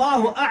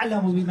اللَّهُ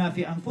أَعْلَمُ بِمَا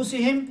فِي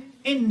أَنفُسِهِمْ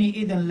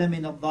إِنِّي إِذًا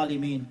لَمِنَ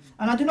الظَّالِمِينَ.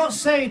 And I do not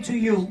say to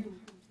you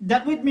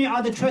that with me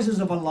are the treasures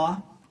of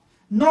Allah,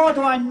 nor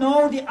do I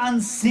know the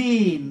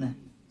unseen.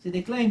 See,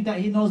 they claim that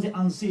He knows the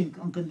unseen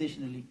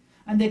unconditionally.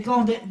 And they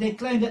claim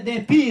that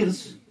their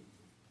peers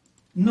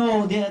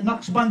know, the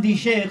Naqshbandi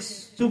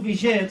sheikhs, Sufi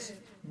sheikhs,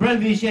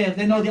 Brelvi sheikhs,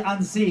 they know the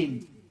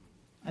unseen.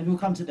 And we'll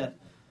come to that.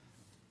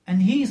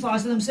 And He,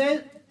 ﷺ,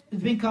 said,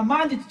 it's been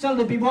commanded to tell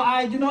the people,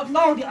 I do not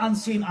know the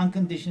unseen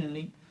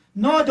unconditionally,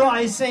 nor do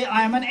I say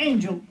I am an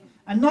angel,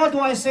 and nor do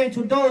I say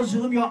to those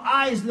whom your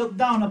eyes look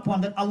down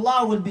upon that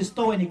Allah will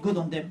bestow any good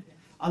on them.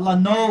 Allah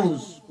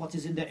knows what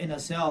is in their inner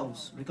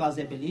selves regards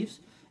their beliefs.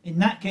 In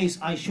that case,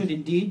 I should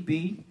indeed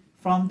be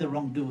from the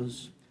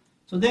wrongdoers.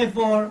 So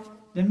therefore,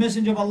 the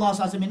Messenger of Allah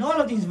ﷺ, in all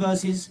of these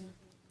verses,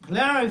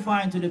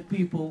 clarifying to the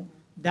people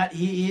that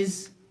he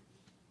is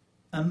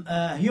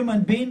a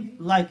human being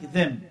like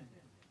them.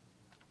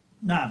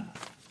 Now,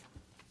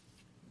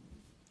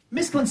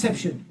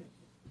 misconception.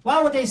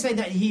 Why would they say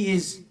that he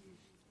is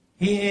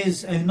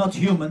not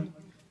human?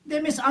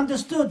 They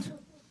misunderstood.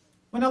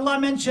 When Allah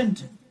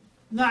mentioned,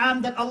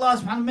 that Allah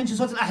subhanahu wa ta'ala mentioned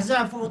Surah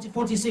Al-Ahzab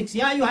 46,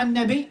 Ya ayyuhan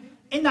nabi,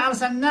 inna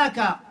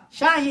arsalnaka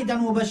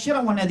shahidan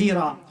mubashiran wa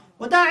nadhira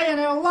wa da'iyan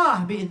ila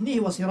Allah bi'idnihi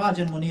wa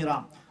sirajan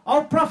munira.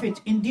 O Prophet,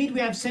 indeed we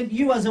have sent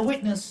you as a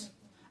witness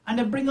and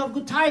a bringer of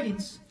good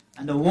tidings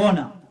and a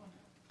warner,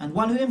 and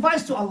one who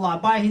invites to Allah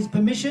by His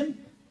permission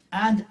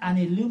and an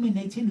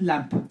illuminating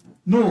lamp,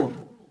 Nur.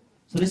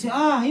 So they say,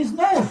 he's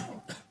Nur,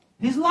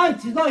 he's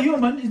light, he's not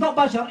human, he's not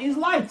bashar, he's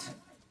light.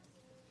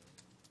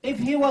 If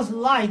he was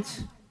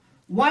light,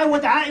 why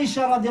would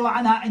Aisha radiallahu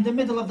anha in the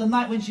middle of the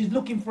night when she's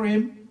looking for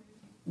him,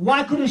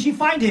 why couldn't she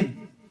find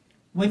him?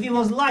 Well, if he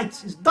was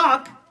light, it's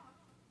dark,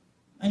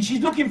 and she's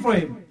looking for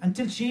him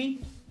until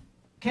she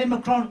came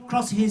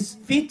across his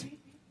feet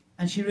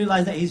and she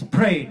realized that he's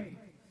praying.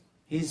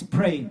 He's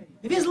praying.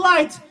 If he's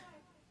light,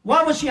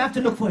 why would she have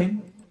to look for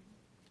him?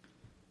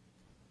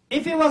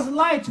 If he was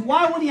light,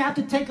 why would he have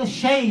to take a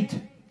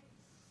shade?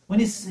 When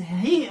it's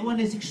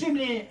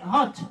extremely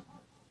hot,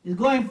 he's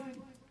going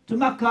to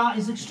Mecca,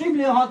 it's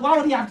extremely hot, why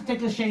would he have to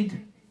take a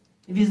shade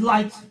if he's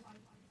light?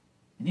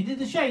 He needed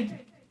the shade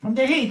from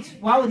the heat.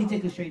 Why would he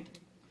take a shade?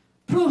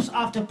 Proofs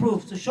after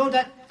proofs to show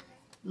that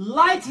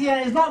light here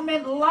is not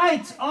meant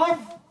light of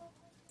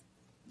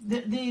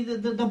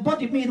the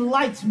body, mean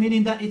light,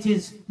 meaning that it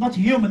is not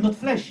human, not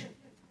flesh.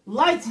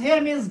 Light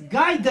here means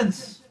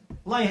guidance.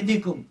 Allah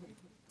yahdikum.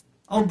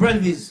 O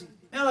Brelvis,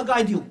 may Allah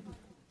guide you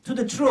to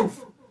the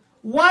truth.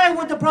 Why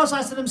would the Prophet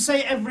ﷺ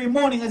say every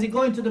morning as he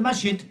go into the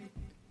masjid,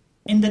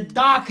 in the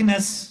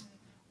darkness,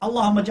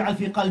 Allahumma ja'al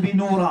fi qalbi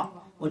nura,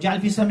 wa ja'al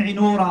fi sam'i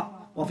nura,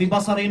 wa fi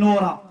basari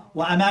nura,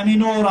 wa amami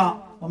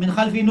nura, wa min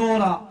khalfi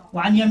nura,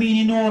 wa an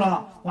yamini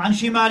nura, wa an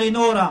shimali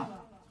nura,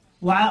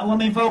 wa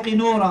min fawqi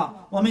nura,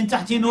 wa min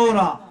tahti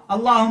nura,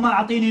 Allahumma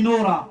a'tini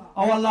nura.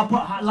 Oh Allah,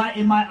 put light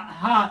in my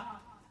heart,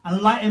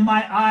 and light in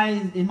my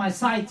eyes, in my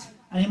sight,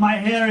 and in my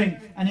hearing,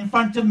 and in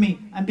front of me,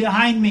 and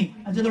behind me,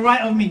 and to the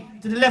right of me,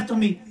 to the left of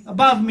me,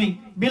 above me,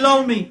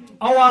 below me.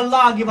 Oh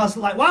Allah, give us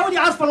light. Why would you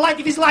ask for light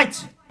if it's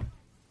light?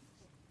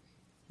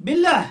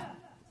 Billah,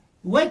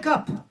 wake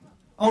up.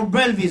 Oh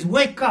Brelvis,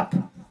 wake up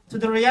to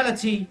the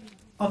reality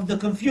of the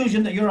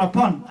confusion that you're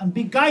upon, and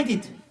be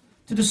guided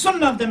to the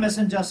sunnah of the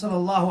Messenger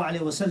sallallahu alaihi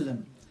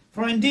wasallam.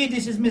 For indeed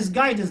this is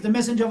misguidance. The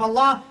Messenger of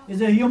Allah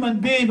is a human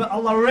being, but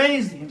Allah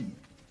raised him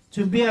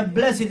to be a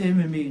blessed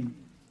human being,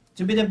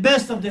 to be the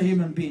best of the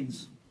human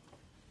beings.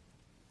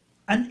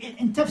 And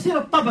in Tafsir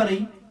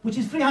al-Tabari, which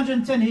is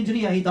 310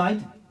 Hijriya, he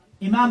died,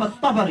 Imam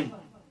al-Tabari,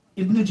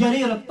 Ibn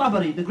Jarir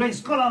al-Tabari, the great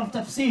scholar of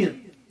Tafsir.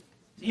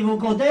 Either we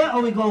go there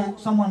or we go,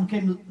 someone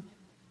came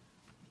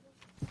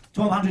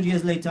 1200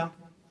 years later,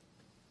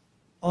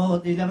 or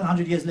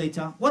 1100 years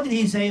later. What did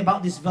he say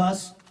about this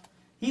verse?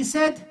 He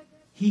said,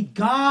 he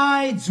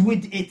guides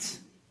with it,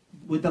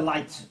 with the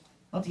light.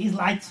 Not his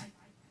light.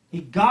 He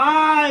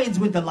guides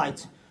with the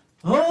light.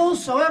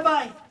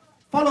 Whosoever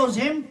follows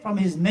him from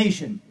his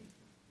nation.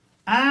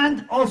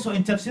 And also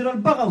in Tafsir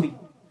al-Baghawi,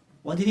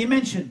 what did he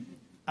mention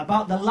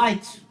about the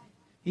light?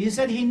 He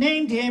said he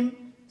named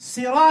him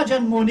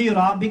Sirajan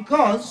Munira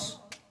because,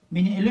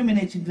 meaning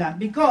illuminated lamp,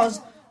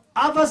 because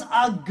others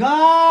are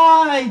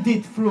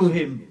guided through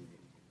him.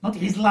 Not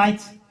his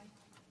light.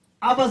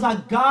 Others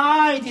are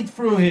guided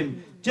through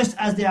him, just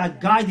as they are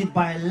guided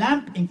by a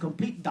lamp in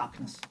complete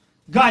darkness.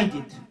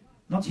 Guided,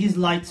 not his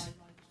light.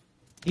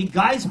 He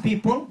guides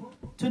people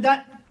to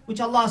that which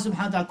Allah subhanahu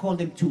wa ta'ala called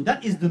them to.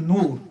 That is the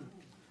nur.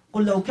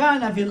 قُلْ لَوْ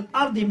كَانَ فِي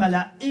الْأَرْضِ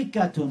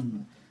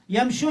مَلَائِكَةٌ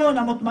يَمْشُونَ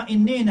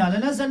مُطْمَئِنِّينَ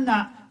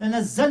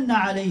لَنَزَّلْنَا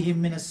عَلَيْهِمْ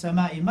مِنَ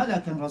السَّمَاءِ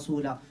مَلَكًا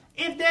رَسُولًا.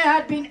 If there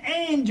had been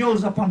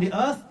angels upon the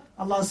earth,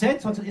 Allah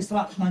said, Surah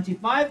Al-Isra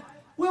 95,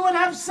 we would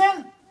have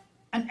sent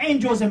an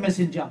angel as a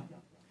messenger.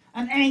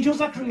 And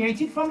angels are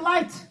created from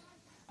light.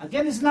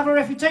 Again, this is another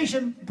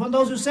refutation upon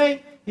those who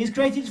say he's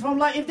created from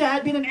light. If there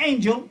had been an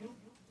angel,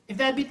 if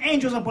there had been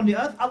angels upon the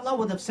earth, Allah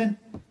would have sent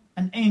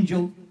an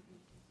angel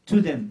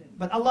to them.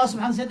 But Allah subhanahu wa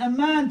ta'ala sent a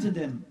man to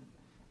them,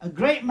 a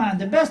great man,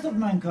 the best of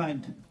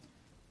mankind.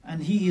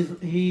 And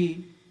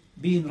he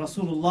being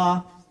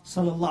Rasulullah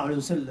sallallahu alayhi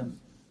wasallam.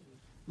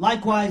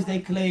 Likewise, they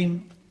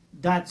claim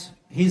that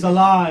he's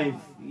alive.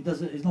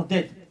 He's not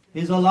dead.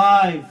 He's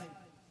alive.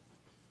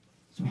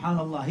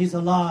 Subhanallah, he's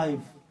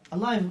alive.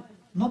 Alive,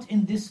 not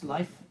in this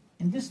life.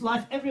 In this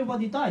life,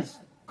 everybody dies.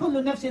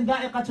 كُلُّ نَفْسٍ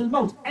ذَائِقَةُ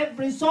الْمَوْتِ.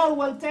 Every soul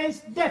will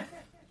taste death.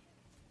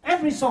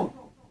 Every soul.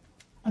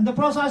 And the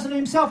Prophet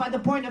himself, at the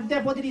point of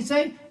death, what did he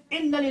say?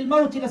 إِنَّ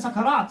لِلْمَوْتِ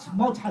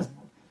لَسَكَرَاتٍ.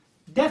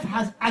 Death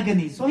has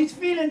agonies. So he's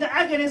feeling the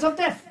agonies of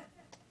death.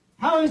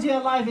 How is he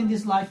alive in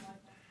this life?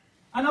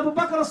 And Abu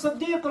Bakr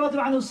as-Siddiq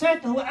radiallahu anhu said,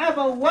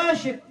 whoever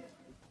worship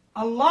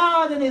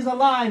Allah, then is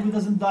alive, he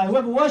doesn't die.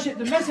 Whoever worship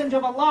the Messenger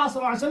of Allah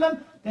sallallahu alaihi wasallam,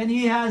 then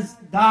he has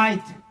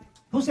died.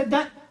 Who said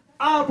that?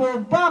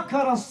 Abu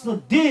Bakr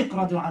as-Siddiq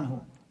radiallahu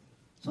anhu.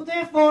 So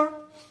therefore,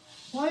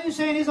 why are you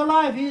saying he's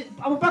alive?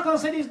 Abu Bakr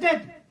said he's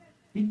dead.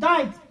 He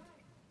died.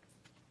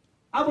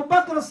 Abu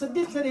Bakr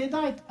as-Siddiq said he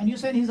died. And you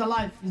saying he's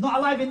alive. He's not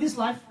alive in this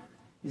life.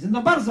 He's in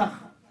the barzakh.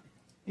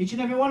 Each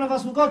and every one of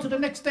us will go to the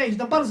next stage,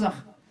 the barzakh.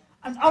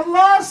 And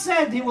Allah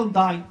said he will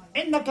die.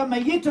 إِنَّكَ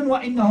مَيِّتٌ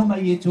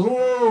وَإِنَّهُ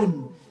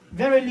مَيِّتُونَ.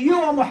 Verily you,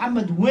 O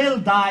Muhammad, will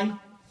die.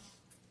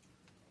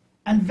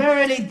 And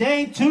verily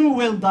they too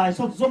will die.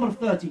 So Zumar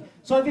 30.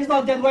 So if he's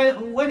not dead,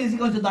 when is he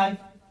going to die?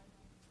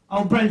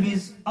 Our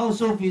Brevis, our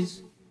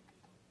Sufis.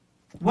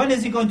 When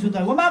is he going to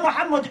die? وَمَا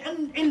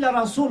مُحَمَّدٌ إِلَّا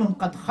رَسُولٌ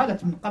قَدْ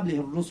خَلَتْ مِنْ قَبْلِهِ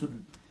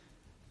الرُّسُلُ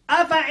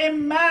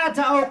أَفَإِن مَّاتَ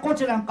أَوْ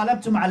قُتِلَ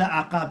انقَلَبْتُمْ عَلَىٰ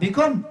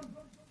أَعْقَابِكُمْ.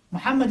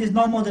 Muhammad is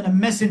no more than a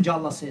messenger,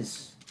 Allah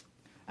says.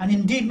 And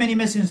indeed many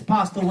messengers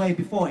passed away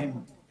before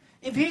him.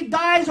 If he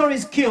dies or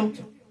is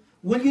killed,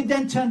 will you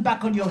then turn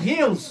back on your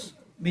heels?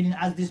 Meaning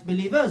as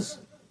disbelievers.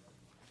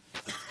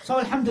 So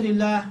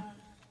alhamdulillah,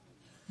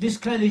 this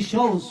clearly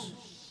shows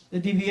the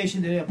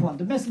deviation they're upon.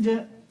 The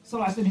Messenger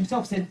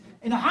himself said,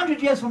 in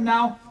 100 years from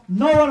now,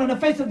 no one on the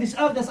face of this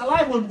earth that's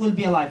alive will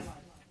be alive.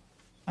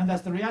 And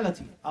that's the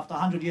reality. After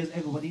 100 years,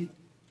 everybody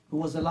who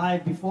was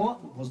alive before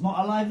was not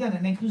alive then,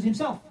 and includes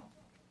himself.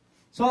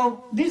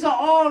 So these are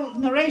all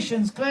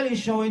narrations clearly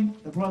showing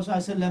the Prophet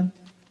ﷺ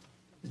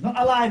is not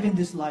alive in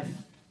this life.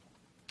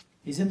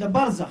 He's in the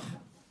barzakh.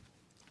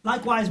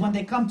 Likewise, when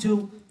they come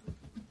to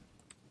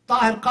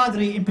Tahir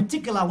Qadri in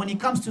particular, when he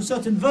comes to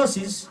certain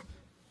verses,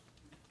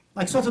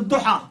 like Surah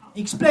Al-Duha,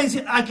 he explains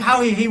it like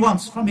how he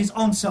wants from his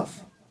own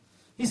self.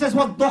 He says,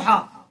 what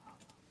Duha?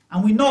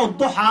 And we know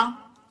Duha,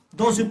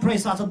 those who pray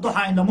Surah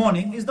Al-Duha in the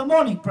morning, is the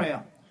morning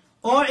prayer.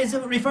 Or is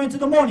it referring to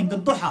the morning, the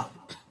Duha?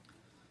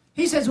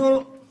 He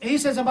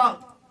says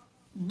about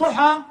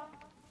Duha,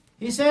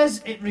 he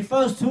says it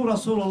refers to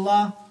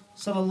Rasulullah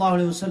sallallahu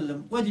alayhi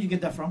wasallam. Where did you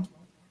get that from?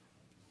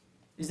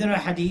 Is there a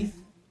hadith?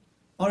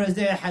 Or is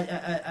there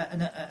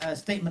a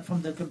statement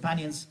from the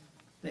companions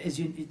that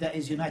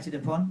is united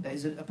upon, that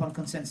is upon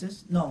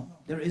consensus? No,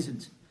 there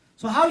isn't.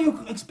 So how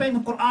you explain the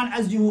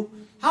Quran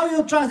how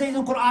you translate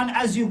the Quran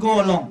as you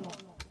go along?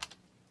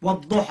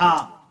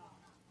 وَالضُّحَى,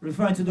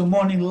 referring to the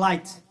morning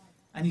light.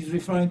 And he's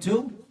referring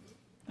to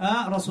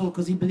Rasul,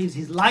 because he believes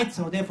he's light,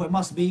 so therefore it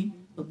must be,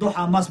 the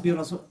Duha must be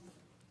Rasul.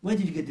 Where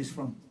did you get this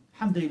from?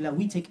 Alhamdulillah,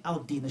 we take our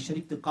deen, as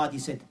Sharif al-Qadi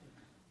said.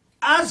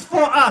 As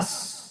for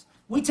us,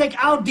 we take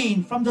our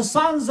deen from the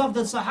sons of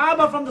the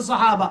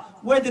Sahaba.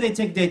 Where did they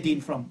take their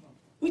deen from?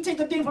 We take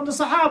the deen from the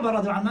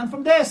Sahaba, and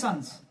from their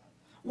sons.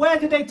 Where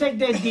did they take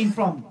their deen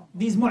from?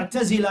 These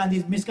Mu'tazila and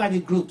these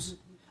misguided groups.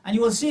 And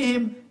you will see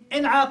him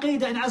in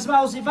Aqidah, in Asma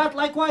wa Sifat,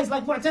 likewise,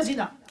 like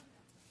Mu'tazila.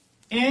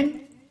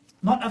 In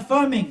not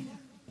affirming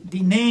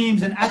the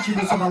names and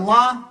attributes of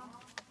Allah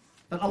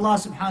that Allah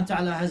subhanahu wa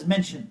ta'ala has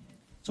mentioned.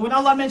 So when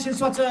Allah mentions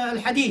Surah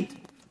Al-Hadid,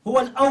 هو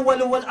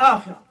الأول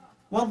والآخر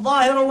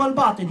والظاهر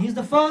والباطن, He's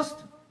the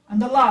first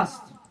and the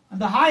last, and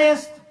the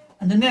highest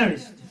and the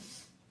nearest.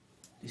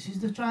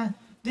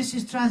 This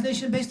is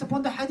translation based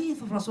upon the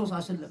hadith of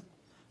Rasulullah sallallahu alaihi wasallam.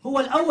 هو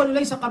الأول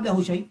ليس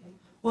قبله شيء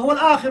وهو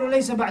الآخر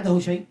ليس بعده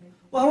شيء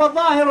وهو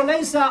الظاهر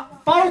ليس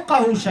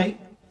فوقه شيء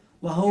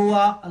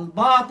وهو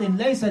الباطن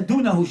ليس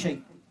دونه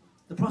شيء.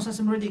 The Prophet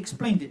already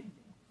explained it.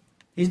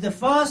 He's the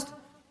first,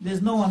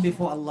 there's no one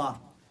before Allah.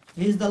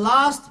 He's the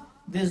last,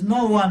 there's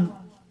no one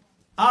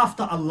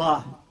after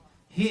Allah.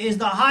 He is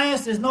the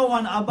highest, there's no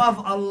one above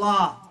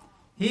Allah.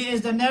 He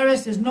is the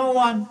nearest, there's no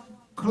one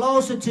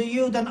closer to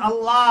you than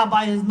Allah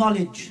by His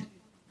knowledge.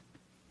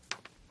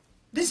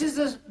 This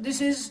is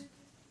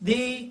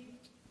the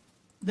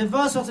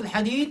verse of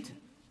Al-Hadid,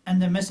 and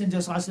the Messenger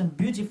ﷺ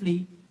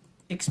beautifully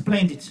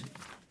explained it.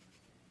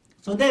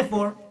 So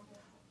therefore,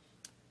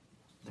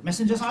 the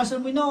Messenger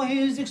ﷺ, we know he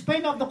is the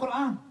explainer of the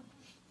Quran.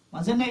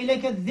 وَأَنزَلْنَا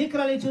إِلَيْكَ الذِّكْرَ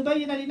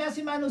لِتُبَيِّنَ لِلنَّاسِ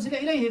مَا نُزِلَ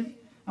إِلَيْهِمْ.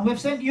 And we've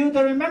sent you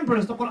the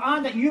remembrance, the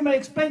Quran, that you may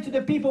explain to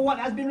the people what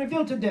has been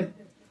revealed to them.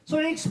 So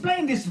he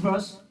explained this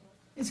verse.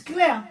 It's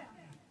clear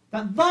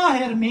that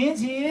Zahir means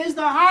he is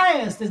the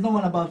highest. There's no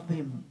one above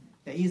him.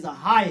 That he is the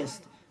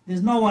highest.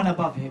 There's no one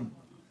above him.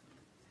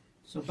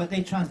 So, but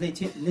they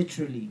translate it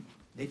literally.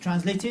 They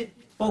translate it,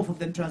 both of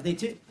them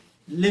translate it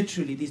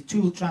literally. These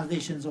two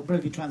translations or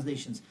Brevi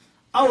translations.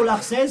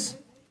 Awlaq says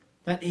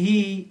that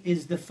he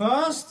is the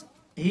first,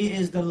 he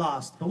is the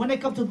last. But when they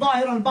come to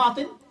Zahir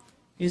al-Batin,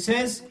 he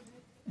says,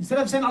 instead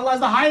of saying Allah is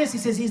the highest, he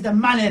says he is the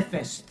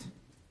manifest.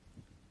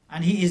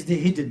 And he is the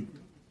hidden.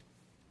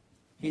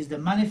 He is the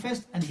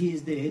manifest and he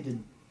is the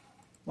hidden.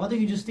 Why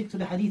don't you just stick to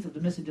the hadith of the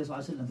Messenger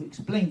ﷺ who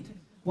explained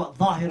what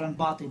Zahir and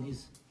Batin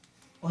is?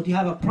 Or do you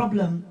have a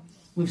problem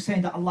with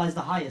saying that Allah is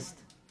the highest?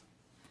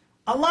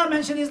 Allah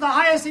mentioned He is the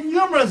highest in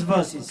numerous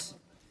verses.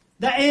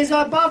 That He is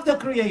above the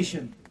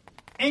creation.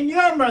 In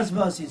numerous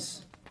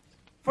verses.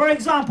 For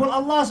example,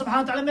 Allah subhanahu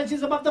wa ta'ala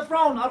mentions above the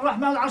throne.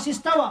 Ar-Rahman al-Arsh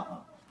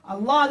istawa.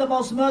 Allah the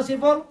most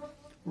merciful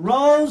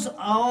rose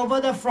over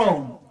the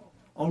throne.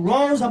 Or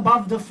rose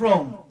above the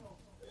throne.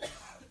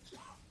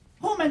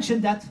 Who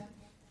mentioned that?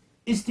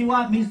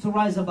 Istiwa means to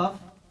rise above.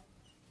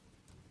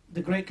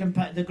 The great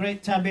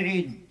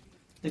tabi'een.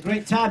 The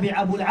great tabi'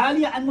 Abu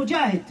al-Aliya and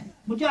Mujahid.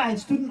 Mujahid,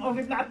 student of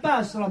Ibn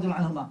Abbas radiallahu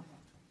anhuma.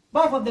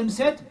 Both of them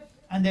said,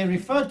 and they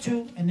referred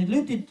to and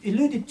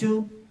alluded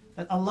to,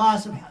 that Allah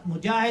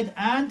subhanahu Mujahid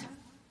and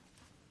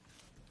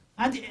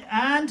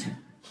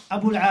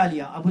Abu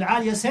al-Aliya. Abu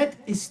al-Aliya said,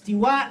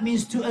 Istiwa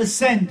means to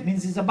ascend,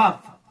 means it's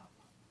above.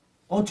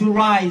 Or to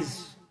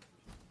rise.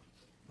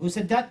 Who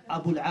said that?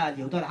 Abu al-Aliya,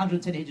 who died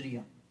 110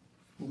 Hijriya.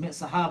 Who met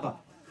Sahaba.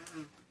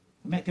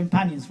 Who met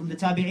companions from the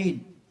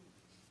Tabi'een.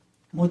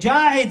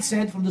 Mujahid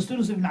said, from the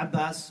students of Ibn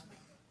Abbas,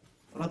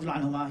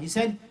 anhuma, he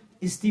said,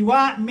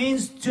 Istiwa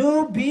means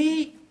to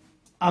be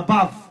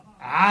above.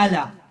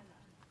 Ala.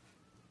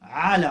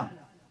 Ala.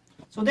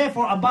 So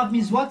therefore, above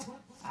means what?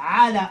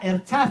 Ala.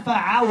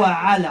 Irtafa'a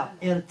wa ala.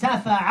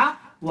 Irtafa'a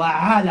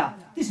wa ala.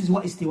 This is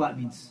what Istiwa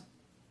means.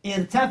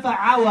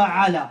 Irtafa'a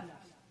wa ala.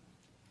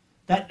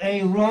 That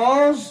he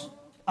rose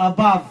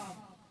above.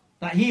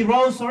 That he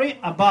rose,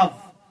 above.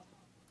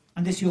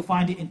 And this you'll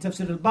find it in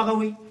Tafsir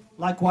al-Baghawi.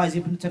 Likewise,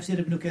 in Tafsir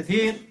ibn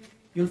Kathir.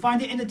 You'll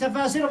find it in the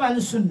Tafasir of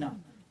Ahl-Sunnah.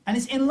 And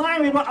it's in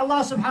line with what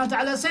Allah subhanahu wa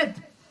ta'ala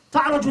said.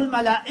 تَعْرُجُ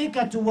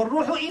الْمَلَائِكَةُ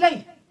وَالرُّوحُ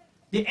إِلَيْهِ.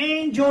 The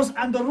angels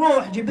and the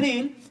Ruh,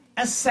 Jibreel,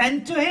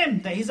 ascend to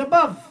him. That he's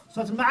above.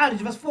 Surah Al-Ma'arij,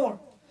 verse 4.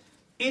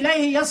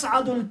 إِلَيْهِ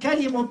يَصْعَدُ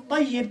الْكَلِمُ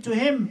الطَّيِّبُ. To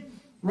him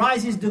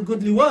rises the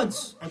goodly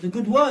words, or the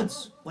good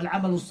words.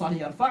 وَالْعَمَلُ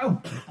الصَّالِحِ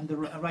يَرْفَعُهُ. And the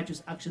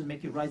righteous actions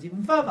make it rise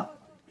even further.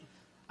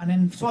 And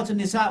in Surah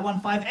An-Nisa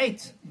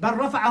 158,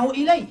 بَلْ رَفَعَهُ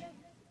إِلَيْهِ.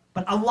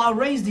 But Allah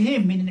raised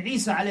him, meaning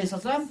Isa alayhi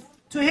salam,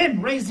 to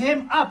him, raised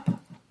him up.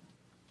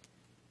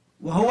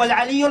 وَهُوَ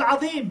الْعَلِيُّ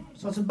الْعَظِيمُ.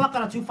 Surah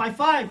Al-Baqarah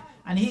 255.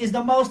 And he is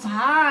the most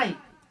high,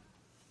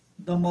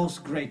 the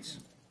most great.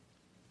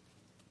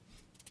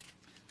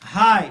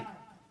 High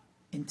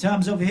in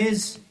terms of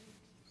his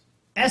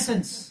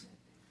essence,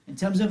 in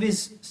terms of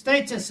his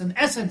status and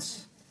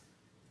essence.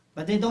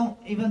 But they don't,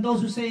 even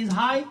those who say he's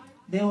high,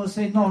 they will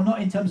say no,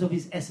 not in terms of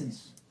his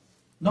essence,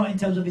 not in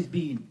terms of his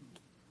being.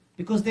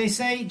 Because they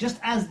say, just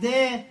as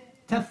their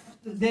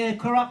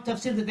corrupt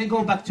tafsir that they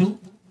go back to,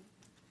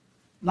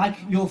 like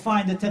you'll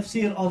find the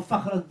tafsir of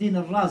Fakhr al-Din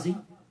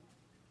al-Razi,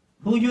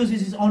 who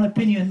uses his own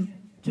opinion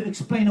to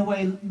explain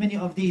away many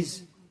of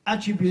these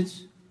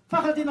attributes.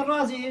 Fakhr al-Din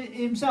al-Razi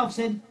himself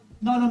said,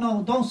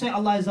 no, don't say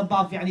Allah is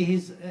above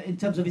in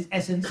terms of his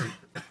essence.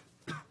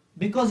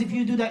 Because if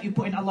you do that, you're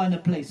putting Allah in a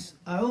place.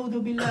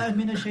 A'udhu billahi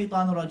minash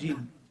shaitanir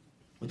rajim.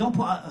 Don't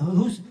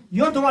put,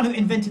 you're the one who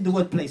invented the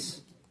word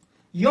place.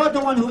 You're the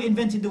one who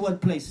invented the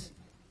word place.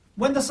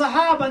 When the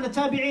Sahaba and the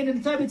Tabi'een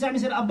and the Tabi'een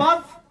said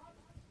above,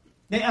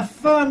 they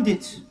affirmed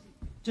it.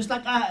 Just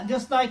like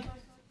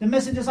the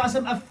Messenger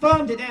ﷺ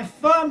affirmed it. They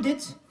affirmed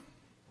it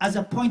as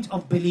a point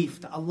of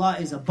belief that Allah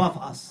is above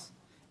us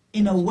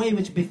in a way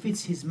which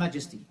befits His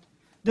Majesty.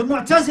 The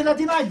Mu'tazila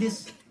denied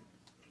this.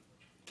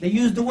 They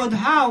used the word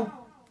how.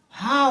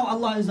 How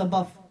Allah is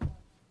above.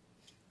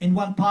 In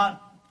one part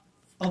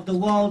of the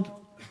world,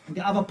 in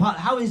the other part,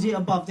 how is He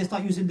above? They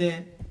start using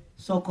their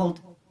so-called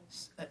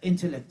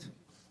intellect,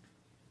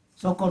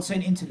 so-called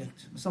sane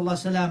intellect. Sallallahu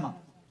salama.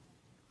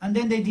 And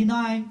then they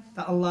deny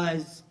that Allah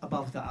is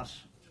above the arsh.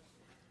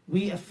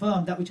 We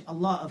affirm that which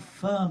Allah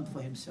affirmed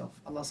for Himself.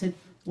 Allah said,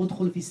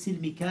 وَادْخُلْ فِي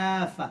السِّلْمِ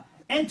كَافَةً.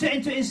 Enter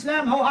into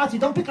Islam wholeheartedly,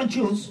 don't pick and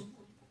choose.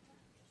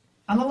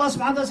 And Allah subhanahu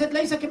wa ta'ala said,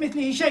 لَيْسَ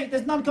كَمِثْلِهِ شَيْءٍ.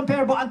 There's none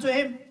comparable unto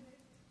Him.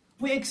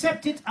 We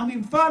accept it and we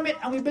affirm it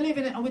and we believe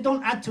in it and we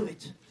don't add to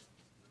it.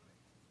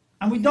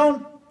 And we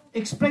don't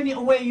explain it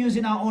away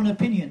using our own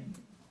opinion.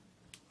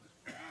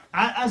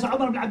 As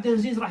Umar ibn Abdul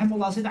Aziz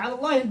rahimahullah said, على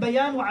الله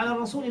البيان وعلى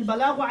الرسول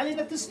البلاغ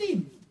وعلينا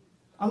التسليم.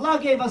 Allah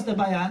gave us the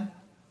bayan,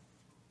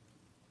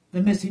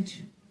 the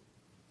message.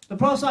 The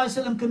Prophet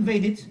ﷺ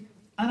conveyed it.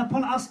 and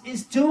upon us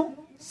is to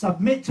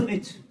submit to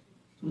it.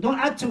 We don't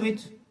add to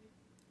it.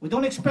 We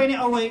don't explain it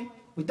away.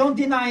 We don't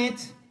deny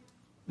it.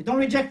 We don't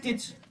reject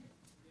it.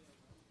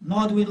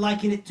 Nor do we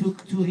liken it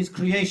to His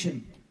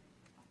creation.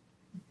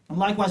 And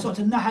likewise, Surah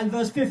Al-Nahl,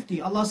 verse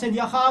 50, Allah said,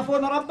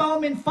 يَخَافُونَ رَبَّهُمْ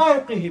مِنْ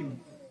فَوْقِهِمْ.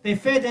 They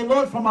fear their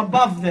Lord from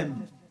above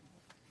them.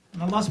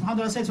 And Allah subhanahu wa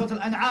ta'ala said, Surah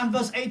Al-An'am,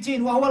 verse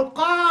 18, وَهُوَ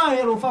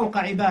الْقَاهِرُ فَوْقَ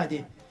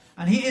عِبَادِهِ.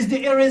 And He is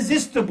the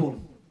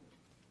irresistible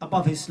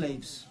above His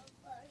slaves.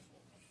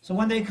 So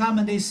when they come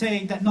and they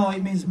say that no,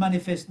 it means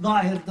manifest,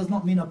 Zahir does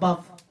not mean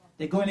above.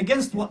 They're going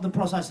against what the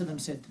Prophet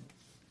said.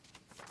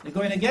 They're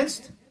going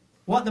against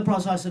what the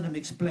Prophet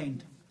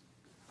explained.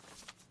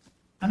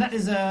 And that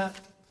is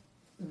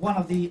one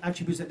of the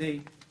attributes that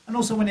they... And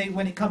also when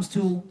it comes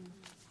to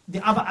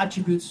the other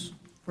attributes,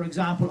 for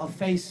example, of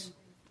face,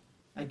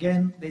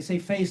 again, they say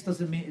face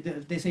doesn't mean...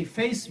 They say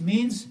face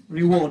means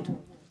reward.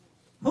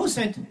 Who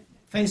said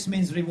face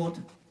means reward?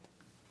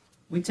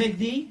 We take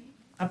the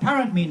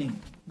apparent meaning.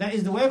 That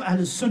is the way of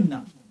Ahlul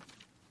Sunnah.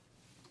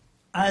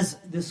 As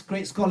this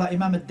great scholar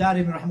Imam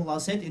Ad-Darimi rahimahullah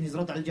said in his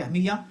Rad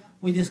al-Jahmiyyah,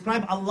 we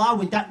describe Allah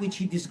with that which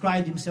He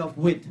described Himself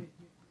with,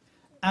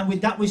 and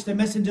with that which the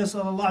Messenger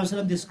sallallahu alaihi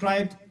wasallam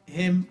described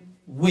Him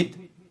with.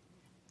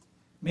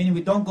 Meaning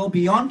we don't go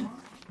beyond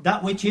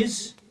that which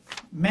is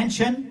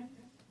mentioned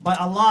by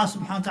Allah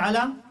subhanahu wa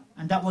ta'ala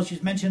and that which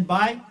is mentioned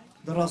by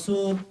the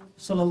Rasul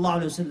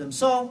sallallahu alaihi wasallam.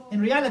 So in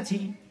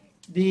reality,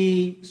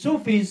 the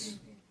Sufis,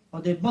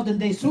 or the modern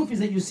day Sufis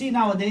that you see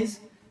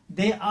nowadays,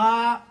 they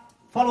are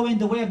following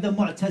the way of the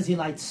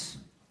Mu'tazilites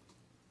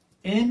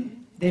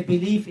in their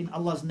belief in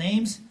Allah's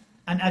names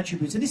and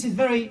attributes. And this is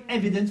very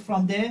evident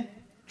from their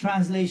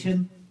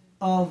translation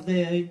of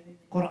the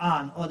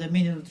Quran, or the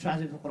meaning of the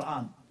translation of the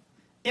Quran.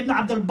 Ibn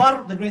Abdul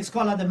Barr, the great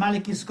scholar, the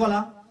Maliki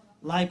scholar,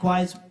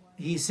 likewise,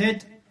 he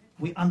said,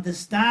 we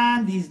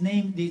understand these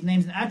names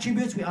and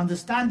attributes, we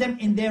understand them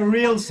in their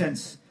real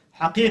sense,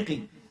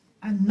 haqiqi,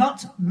 and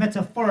not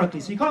metaphorically.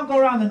 So you can't go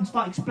around and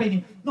start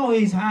explaining, no,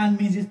 His hand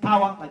means His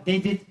power, like they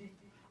did,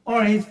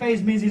 or His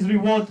face means His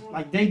reward,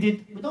 like they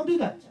did. We don't do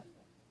that.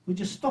 We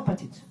just stop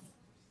at it.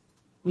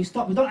 We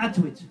don't add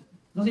to it.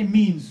 Nothing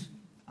means,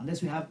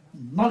 unless we have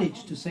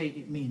knowledge to say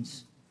it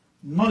means.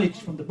 Knowledge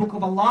from the book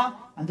of Allah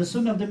and the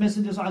sunnah of the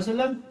Messenger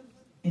ﷺ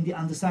in the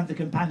understanding of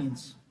the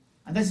companions.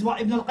 And this is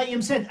what Ibn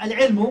al-Qayyim said,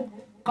 Al-ilmu,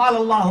 قال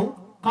الله,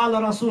 قال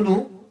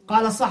رسوله,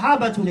 قال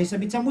الصحابة ليس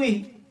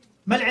بتمويه.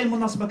 ما العلم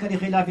نصبك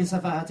لخلاف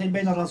سفاهة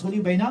بين الرسول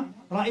وبين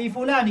رأي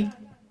فلان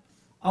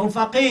أو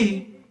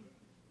فقيه.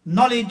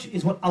 Knowledge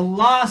is what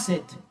Allah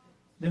said,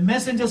 the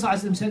Messenger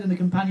ﷺ said, and the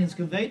companions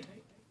conveyed,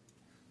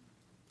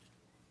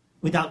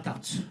 without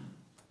doubt.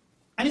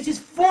 And it is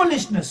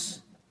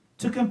foolishness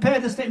to compare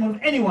the statement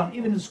of anyone,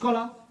 even a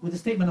scholar, with the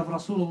statement of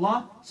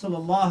Rasulullah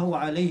sallallahu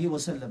alayhi wa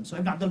sallam. So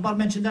Ibn Abdul Barr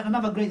mentioned that.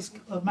 Another great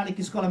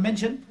Maliki scholar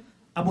mentioned,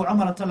 Abu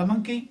Umar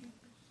al-Talamanki.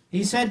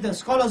 He said the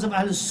scholars of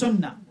Ahlul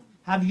Sunnah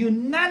have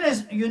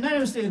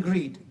unanimously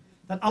agreed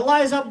that Allah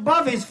is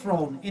above His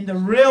throne in the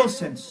real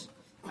sense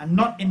and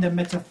not in the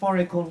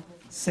metaphorical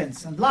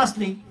sense. And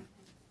lastly,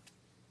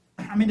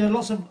 I mean there are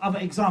lots of other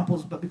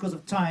examples, but because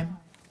of time,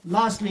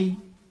 lastly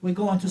we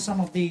go on to some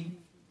of the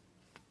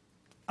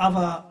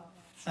other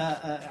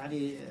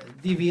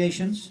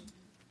deviations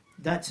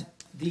that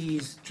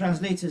these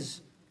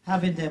translators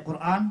have in their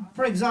Quran.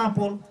 For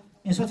example,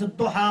 in Surah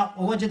Al-Duha,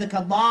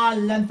 وَوَجَدَكَ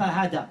ضَالًّا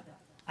فَهَدَى.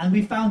 And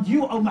we found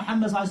you, O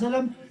Muhammad sallallahu alaihi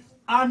wasallam,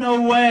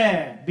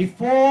 unaware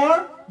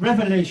before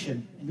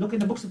revelation. And look in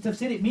the books of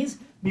tafsir, it means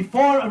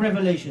before a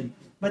revelation.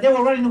 But they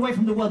were running away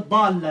from the word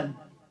ضَالًّا.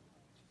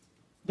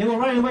 They were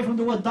running away from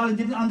the word ضَالًّا,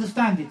 didn't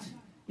understand it.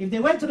 If they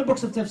went to the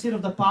books of tafsir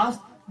of the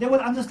past, they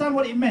would understand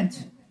what it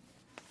meant.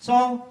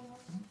 So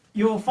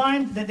you will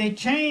find that they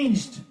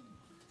changed.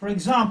 For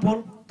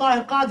example,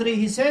 Tahir Qadri,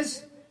 he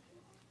says,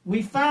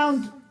 we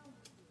found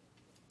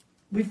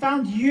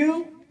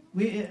you,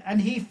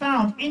 and He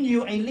found in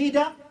you a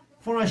leader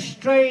for a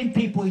straying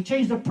people. He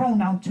changed the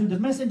pronoun to the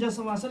Messenger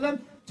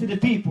ﷺ to the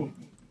people.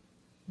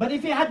 But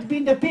if it had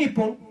been the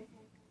people,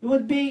 it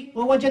would be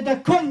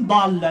وَوَجَدَكُمْ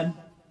ضَالًّا.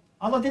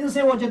 Allah didn't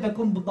say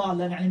وَوَجَدَكُمْ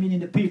ضَالًّا, meaning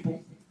the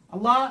people.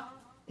 Allah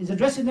is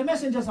addressing the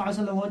Messenger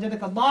ﷺ,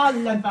 وَوَجَدَكَ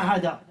ضَالًّا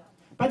فَهَدَى.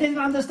 But they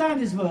didn't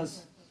understand this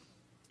verse.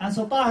 And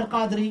so Tahir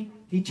Qadri,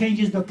 he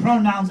changes the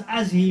pronouns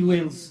as he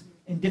wills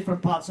in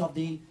different parts of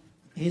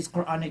his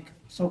Quranic,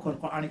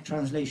 so-called Quranic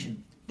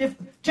translation.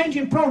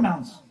 Changing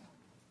pronouns.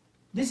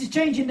 This is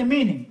changing the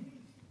meaning.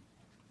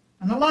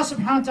 And Allah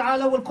subhanahu wa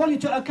ta'ala will call you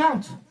to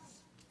account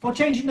for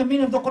changing the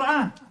meaning of the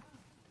Quran.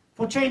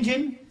 For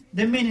changing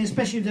the meaning,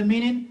 especially if the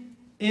meaning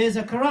is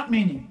a corrupt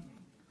meaning.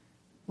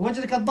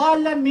 وَجَدَكَ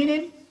ضَالًّا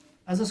meaning,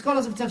 as the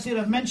scholars of tafsir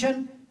have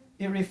mentioned,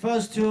 it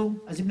refers to,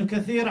 as Ibn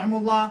Kathir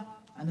rahimahullah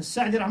and the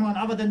Sa'di rahimahullah and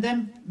other than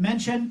them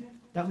mentioned,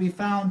 that we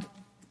found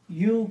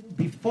you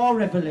before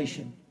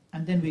revelation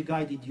and then we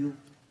guided you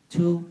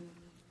to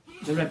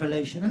the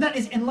revelation. And that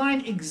is in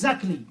line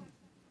exactly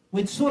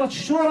with Surah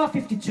Shura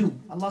 52.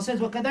 Allah says,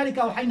 وَكَذَلِكَ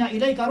أَوْحَيْنَا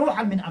إِلَيْكَ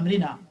رُوحًا مِنْ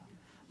أَمْرِنَا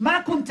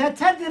مَا كُنْتَ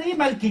تَدْرِي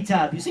مَا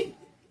الْكِتَابِ. You see,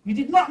 you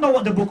did not know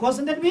what the book was,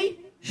 and then we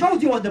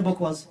showed you what the book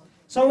was.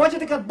 So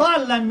wajadaka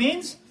dallan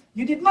means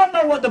you did not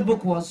know what the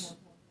book was.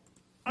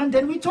 And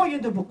then we taught you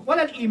the book. Wal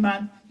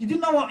iman, you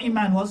didn't know what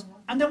iman was.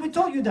 And then we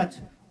taught you that.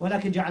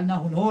 وَلَكِنْ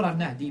جَعَلْنَاهُ نُورًا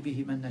نَهْدِي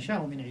بِهِ مَنْ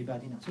نَشَاءُ مِنْ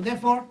عِبَادِنَا. So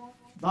therefore,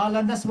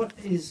 dallan, that's what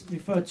is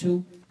referred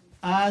to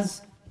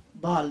as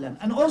dallan.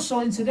 And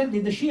also,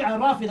 incidentally, the Shia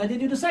Rafida, they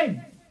do the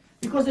same.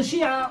 Because the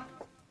Shia,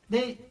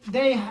 they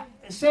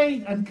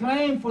say and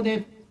claim for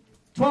their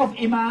 12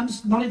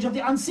 imams knowledge of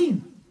the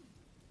unseen.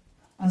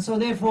 And so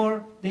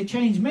therefore, they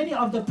change many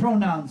of the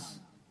pronouns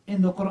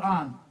in the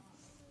Quran.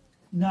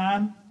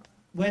 Naam,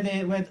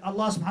 where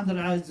Allah subhanahu wa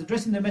ta'ala is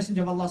addressing the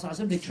Messenger of Allah sallallahu alaihi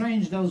wasallam, they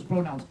change those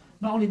pronouns.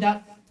 Not only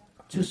that,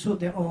 to suit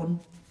their own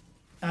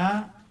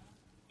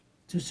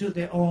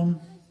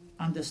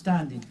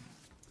understanding.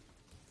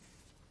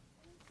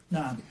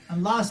 Now,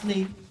 and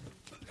lastly,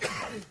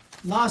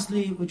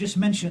 we just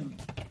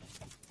mentioned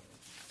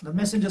the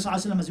Messenger sallallahu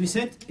alaihi wasallam, as we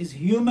said, is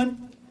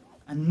human,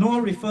 and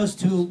Nur refers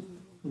to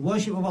the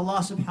worship of Allah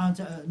subhanahu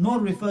wa ta'ala. Nur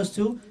refers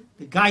to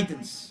the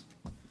guidance.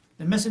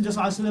 The Messenger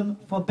sallallahu alaihi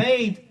wasallam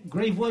forbade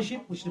grave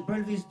worship, which the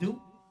Barelvis do.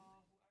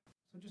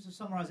 So just to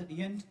summarize at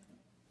the end,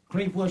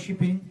 grave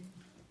worshipping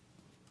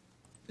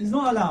is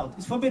not allowed.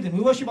 It's forbidden.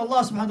 We worship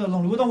Allah subhanahu wa ta'ala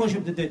alone. We don't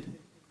worship the dead.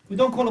 We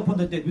don't call upon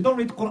the dead. We don't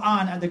read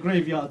Quran at the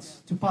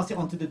graveyards to pass it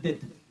on to the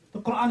dead. The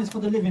Quran is for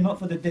the living, not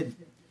for the dead.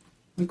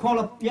 We call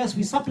up, yes,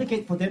 we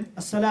supplicate for them.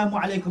 Assalamu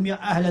alaikum ya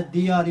ahl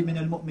al-diyari min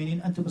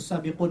al-mu'minin antum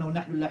as-sabiquna wa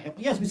nahnu al-lahiq.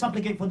 Yes, we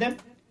supplicate for them,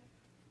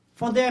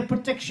 for their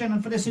protection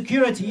and for their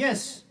security.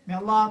 Yes, may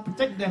Allah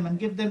protect them and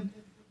give them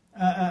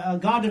a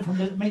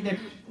garden make their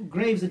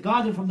graves a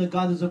garden from the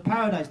gardens of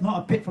paradise, not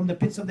a pit from the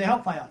pits of the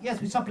hellfire. Yes,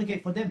 we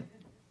supplicate for them,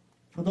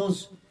 for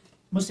those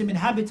Muslim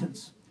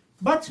inhabitants.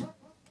 But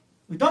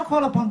we don't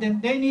call upon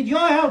them. They need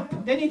your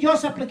help. They need your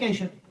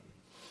supplication.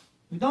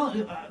 We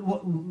don't.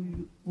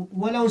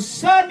 وَلَوْ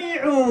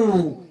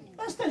سَمِعُوا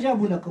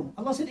فَاسْتَجَابُوا لَكُمْ.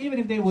 Allah said, even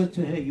if they were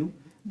to hear you,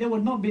 they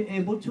would not be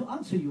able to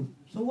answer you.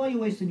 So why are you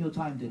wasting your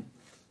time then?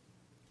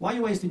 Why are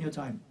you wasting your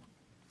time?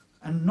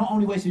 And not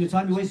only wasting your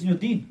time, you're wasting your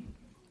deen.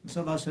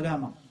 So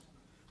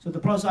the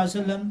Prophet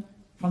ﷺ,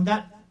 from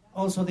that,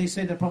 also they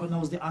say the Prophet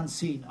knows the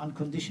unseen,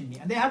 unconditionally.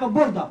 And they have a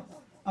burda,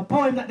 a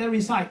poem that they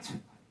recite.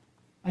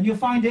 And you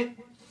find it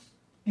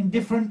in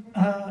different,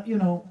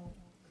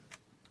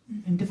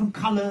 in different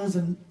colors,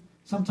 and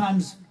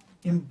sometimes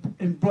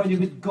embroidered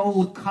with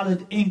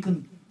gold-colored ink,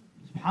 and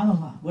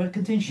subhanAllah, where it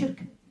contains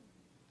shirk.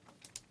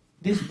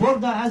 This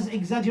burda has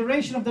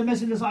exaggeration of the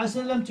Messenger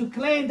ﷺ to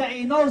claim that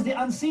he knows the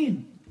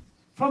unseen.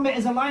 From it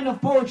is a line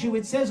of poetry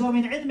which says,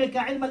 وَمِنْ عِلْمِكَ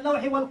عِلْمَ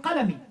اللَّوْحِ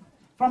وَالْقَلَمِ.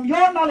 From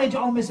your knowledge,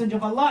 O Messenger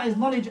of Allah, is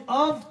knowledge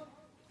of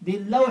the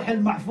Lawh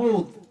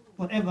al-Mahfuz,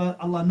 whatever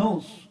Allah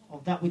knows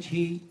of that which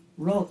He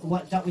wrote,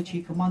 that which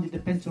He commanded the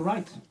pen to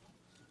write.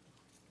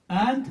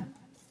 And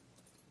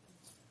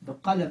the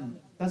qalam,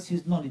 that's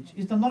His knowledge.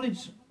 Is the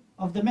knowledge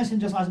of the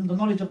Messenger, the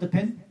knowledge of the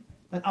pen,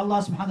 that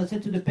Allah subhanahu wa ta'ala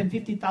said to the pen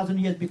 50,000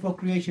 years before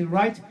creation,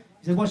 write.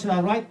 He said, what should I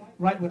write?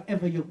 Write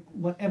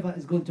whatever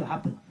is going to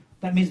happen.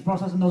 That means the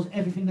Prophet knows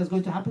everything that's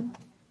going to happen.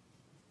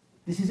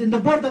 This is in the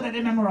burda that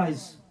they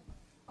memorize.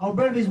 Our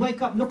Barelvis,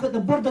 wake up, look at the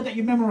burda that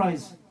you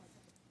memorize.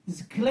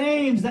 It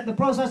claims that the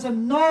Prophet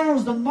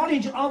knows the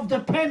knowledge of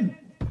the pen.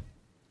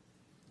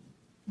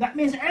 That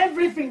means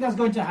everything that's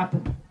going to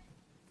happen.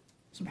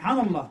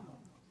 Subhanallah.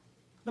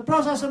 The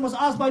Prophet was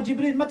asked by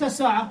Jibreel, Mata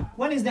Sa'a,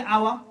 when is the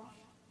hour?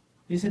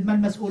 He said, Mal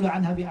mas'ulu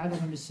anha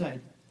bi'alama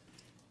mis-sa'id.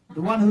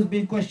 The one who's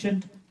being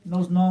questioned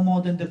knows no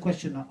more than the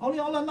questioner. Only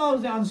Allah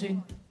knows the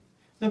unseen.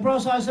 The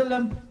Prophet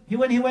ﷺ,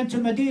 when he went to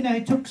Medina,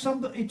 he took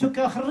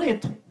a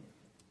kharrit,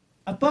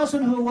 a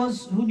person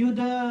who knew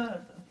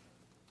the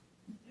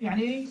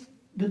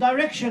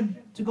direction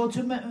to go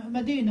to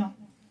Medina.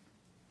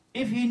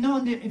 If he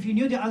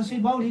knew the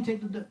unseen, why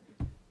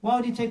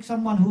would he take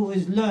someone who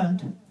is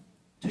learned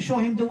to show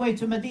him the way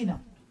to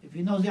Medina? If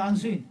he knows the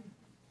unseen,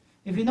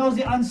 if he knows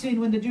the unseen,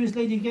 when the Jewish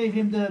lady gave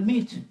him the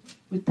meat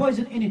with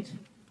poison in it,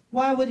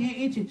 why would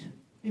he eat it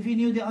if he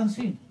knew the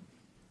unseen?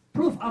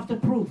 Proof after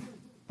proof.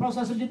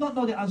 Prophet did not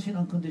know the unseen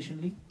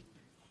unconditionally.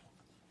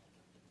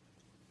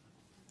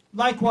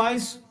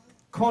 Likewise,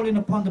 calling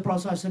upon the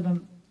Prophet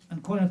and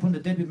calling upon the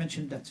dead, we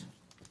mentioned that.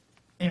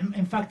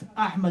 In fact,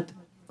 Ahmad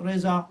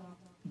Reza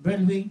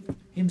Barelvi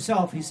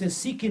himself, he says,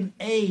 seeking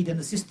aid and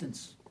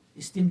assistance,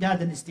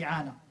 istimdad and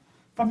isti'ana,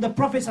 from the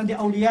prophets and the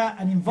awliya,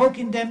 and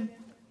invoking them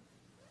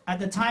at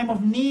the time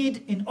of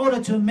need in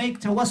order to make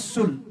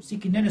tawassul,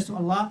 seeking nearness to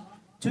Allah,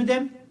 to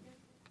them,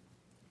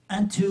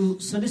 and to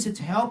solicit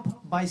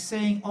help by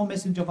saying, O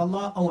Messenger of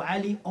Allah, O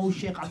Ali, O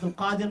Shaykh Abdul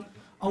Qadir,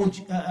 O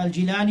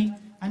Al-Jilani,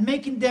 and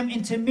making them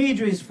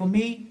intermediaries for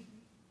me.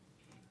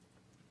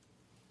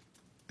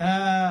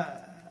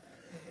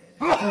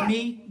 For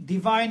me,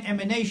 divine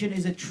emanation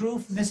is a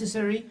truth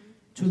necessary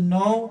to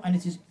know, and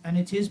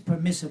it is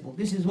permissible.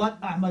 This is what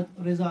Ahmad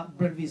Reza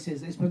Barelvi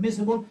says. It's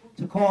permissible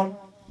to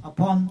call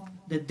upon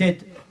the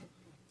dead,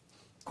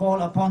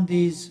 call upon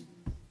these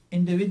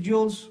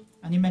individuals,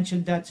 and he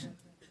mentioned that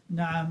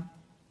in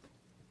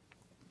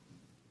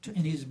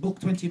his book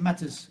 20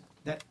 Matters,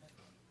 that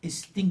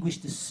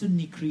extinguished the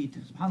Sunni creed.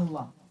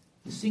 SubhanAllah.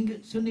 The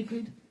Sunni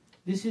creed,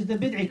 this is the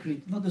Bid'i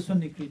creed, not the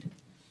Sunni creed.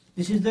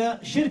 This is the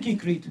Shirki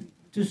creed,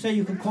 to say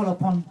you can call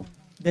upon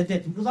the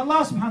dead. Because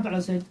Allah subhanahu wa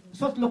ta'ala said,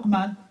 Surah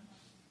Luqman,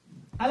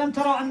 أَلَمْ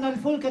تَرَوْا أَنَّ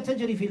الْفُلْكَ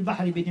تَجْرِي فِي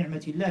الْبَحْرِ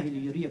بِنِعْمَةِ اللَّهِ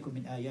لِيُرِيَكُم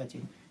مِّنْ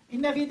آيَاتِهِ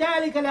إِنَّ فِي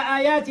ذَلِكَ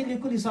لَآيَاتٍ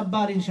لِكُلِّ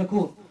صَبَّارٍ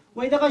شَكُورٍ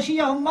وَإِذَا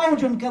غَشِيَهُم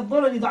مَّوْجٌ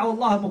كَالظُّلَلِ دَعَوُا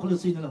اللَّهَ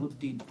مُخْلِصِينَ لَهُ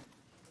الدِّينَ.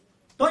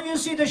 Don't you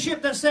see the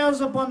ship that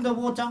sails upon the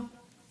water,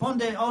 upon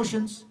the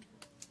oceans,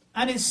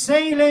 and it's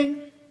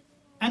sailing,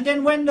 and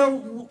then when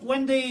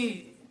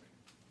the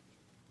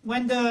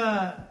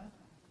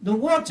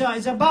water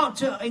is about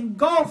to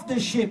engulf the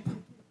ship,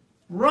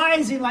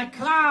 rising like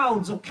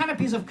clouds or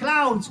canopies of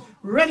clouds,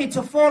 ready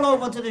to fall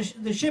over to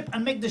the ship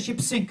and make the ship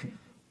sink,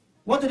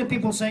 what do the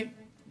people say?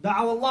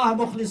 دَعَوَا اللَّهَ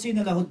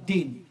مُخْلِصِينَ لَهُ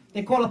الدِّينَ.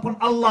 They call upon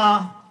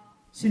Allah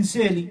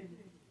sincerely.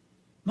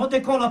 Not they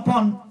call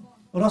upon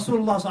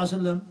Rasulullah sallallahu alaihi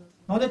wasallam.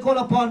 Not they call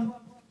upon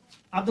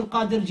Abdul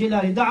Qadir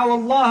Jilani. دَعَوَا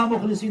اللَّهَ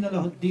مُخْلِصِينَ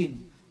لَهُ الدِّينَ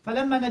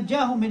فَلَمَّا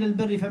نَجَّاهُمْ مِنَ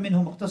الْبِرِّ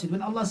فَمِنْهُمْ مُقْتَصِدٌ.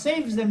 When Allah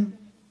saves them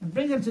and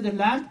brings them to the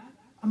land,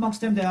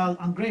 amongst them they are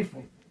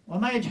ungrateful.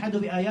 وَمَا يَجْحَدُ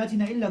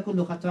بِآيَاتِنَا إِلَّا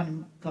كُلُّ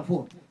خَتَّانٍ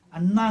كَفُورٍ.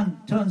 And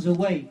none turns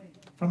away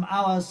from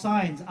our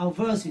signs, our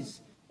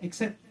verses,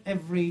 except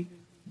every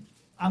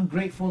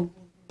ungrateful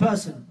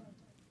person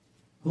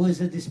who is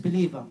a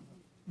disbeliever.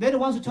 They're the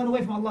ones who turn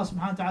away from Allah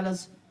subhanahu wa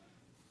ta'ala's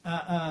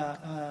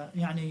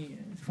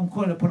from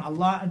calling upon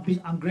Allah and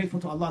being ungrateful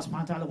to Allah subhanahu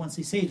wa ta'ala once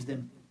He saves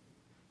them.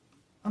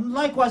 And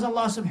likewise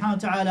Allah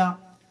subhanahu wa ta'ala,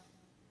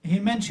 He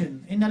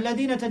mentioned, إِنَّ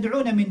الَّذِينَ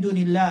تَدْعُونَ مِن دُونِ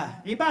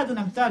اللَّهِ عِبَادٌ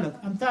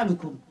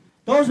أَمْثَالُكُمْ.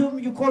 Those whom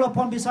you call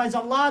upon besides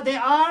Allah, they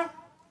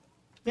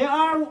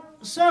are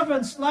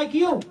servants like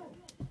you.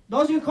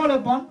 Those you call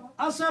upon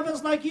are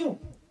servants like you.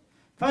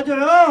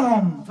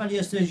 فَادْعُوهُمْ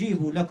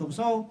فَلْيَسْتَجِيبُوا لَكُمْ.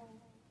 So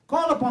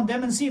call upon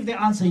them and see if they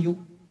answer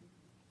you.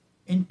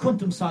 In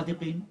kuntum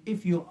sadiqin,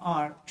 if you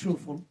are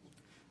truthful.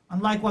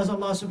 And likewise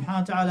Allah subhanahu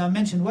wa ta'ala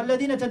mentioned,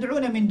 وَالَّذِينَ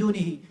تَدْعُونَ مِن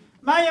دُونِهِ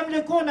مَا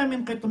يَمْلِكُونَ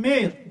مِن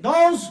قِطْمِيرٍ.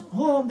 Those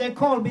whom they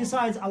call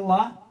besides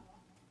Allah,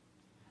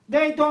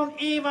 they don't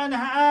even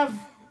have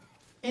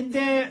in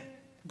their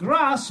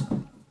grasp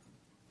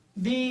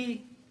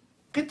the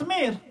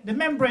qitmir, the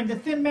membrane, the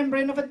thin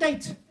membrane of a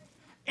date.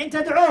 إِن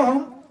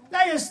تَدْعُوهُمْ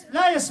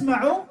لَا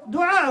يَسْمَعُوا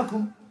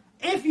دُعَاءَكُمْ.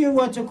 If you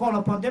were to call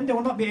upon them, they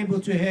will not be able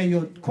to hear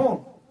your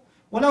call.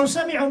 وَلَوْ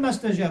سَمِعُوا مَا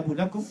اسْتَجَابُوا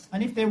لَكُمْ.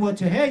 And if they were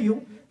to hear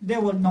you, they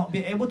will not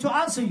be able to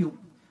answer you.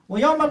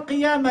 وَيَوْمَ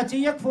الْقِيَامَةِ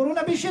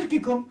يَكْفُرُونَ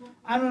بِشِرْكِكُمْ.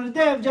 And on the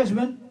day of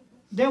judgment,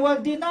 they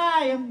will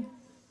deny and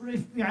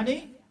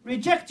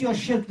reject your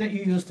shirk that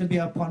you used to be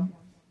upon.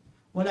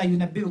 وَلَا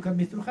يُنَبِّئُكَ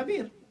مِثْلُ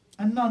خَبِيرٍ.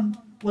 And none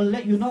will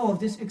let you know of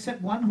this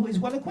except one who is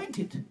well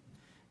acquainted.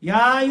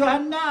 يَا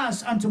أَيُّهَا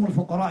النَّاسِ أَنْتُمُ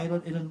الْفُقَرَاءِ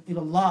إِلَى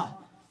اللَّهِ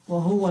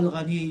وَهُوَ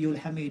الْغَنِيُّ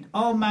الْحَمِيدُ.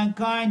 O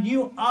mankind,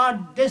 you are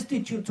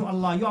destitute to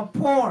Allah. You are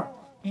poor,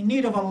 in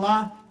need of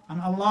Allah. And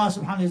Allah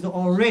subhanahu wa ta'ala is the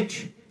all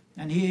rich.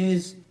 And He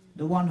is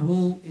the one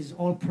who is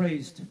all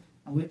praised.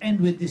 And we'll end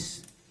with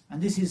this.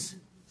 And this is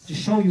to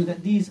show you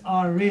that these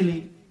are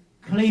really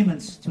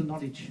claimants to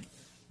knowledge.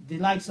 The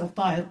likes of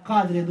Tahir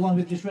Qadri, the one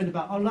we just read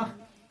about Allah,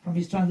 from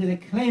his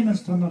translated,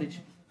 claimants to knowledge.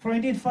 For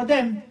indeed, for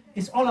them,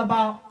 it's all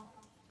about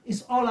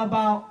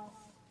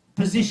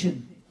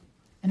position.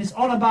 And it's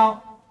all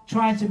about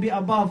trying to be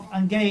above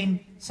and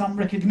gain some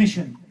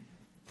recognition.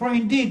 For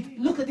indeed,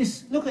 look at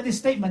this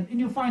statement, and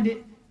you'll find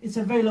it's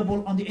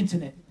available on the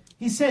internet.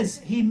 He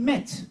says he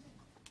met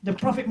the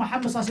Prophet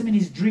Muhammad ﷺ in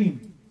his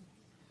dream.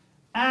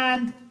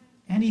 And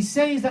he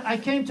says that I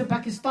came to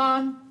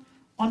Pakistan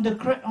on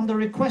the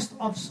request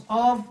of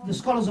the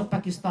scholars of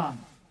Pakistan.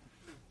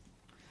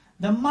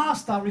 The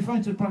master,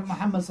 referring to the Prophet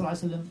Muhammad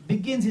ﷺ,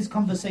 begins his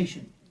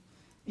conversation.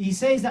 He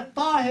says that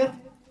Tahir,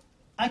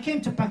 I came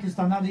to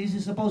Pakistan. Now this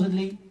is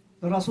supposedly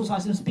the Rasul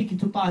ﷺ speaking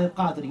to Tahir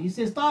Qadri. He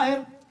says,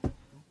 Tahir,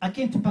 I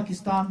came to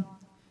Pakistan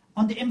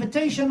on the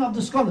invitation of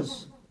the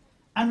scholars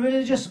and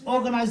religious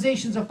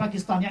organizations of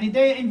Pakistan. Yani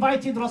they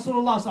invited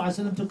Rasulullah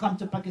ﷺ to come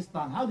to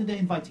Pakistan. How did they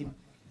invite him?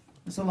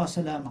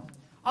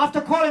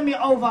 After calling me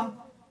over,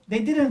 they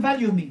didn't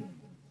value me.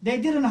 They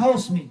didn't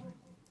host me.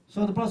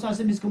 So the Prophet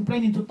ﷺ is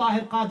complaining to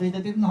Tahir Qadri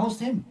that they didn't host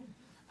him.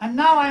 And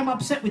now I am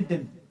upset with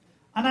them.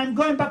 And I'm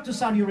going back to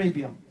Saudi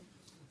Arabia.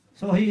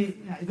 So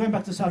going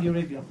back to Saudi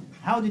Arabia.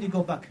 How did he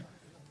go back?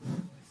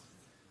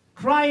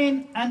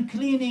 Crying and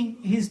cleaning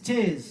his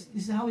tears.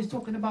 This is how he's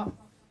talking about.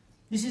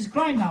 This is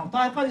crying now.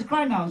 Tahir Qadri is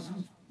crying now.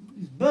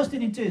 He's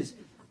bursting in tears.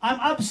 I'm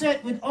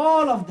upset with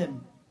all of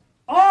them.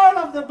 All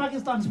of the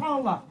Pakistanis.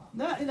 SubhanAllah.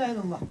 La ilaha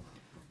illallah.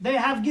 They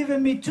have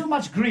given me too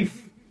much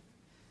grief.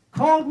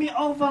 Called me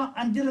over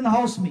and didn't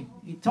host me.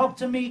 He talked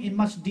to me in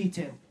much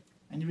detail.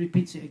 And he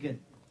repeats it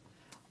again.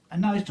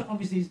 And now he's trying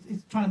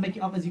to make it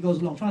up as he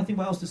goes along. Trying to think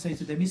what else to say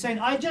to them. He's saying,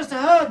 I just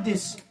heard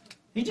this.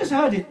 He just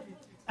heard it.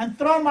 And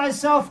throw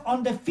myself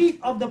on the feet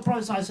of the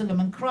Prophet ﷺ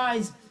and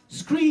cries,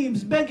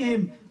 screams, beg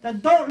him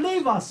that don't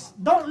leave us.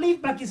 Don't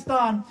leave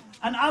Pakistan.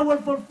 And I will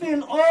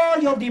fulfill all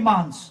your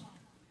demands.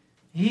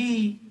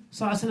 He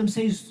ﷺ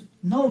says,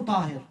 no,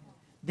 Tahir.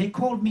 They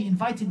called me,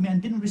 invited me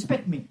and didn't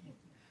respect me.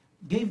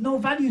 gave no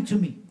value to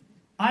me.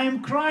 I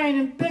am crying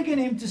and begging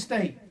him to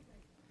stay.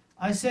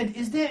 I said,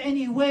 is there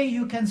any way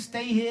you can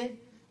stay here?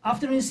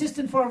 After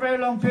insisting for a very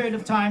long period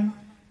of time,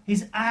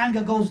 his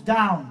anger goes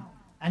down.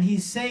 And he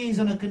says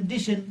on a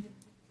condition,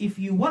 if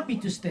you want me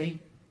to stay,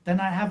 then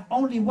I have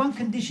only one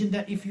condition,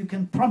 that if you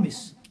can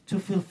promise to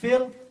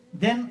fulfill,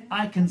 then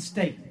I can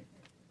stay.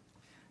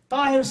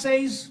 Tahir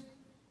says,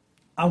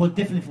 I will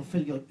definitely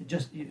fulfill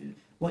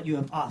what you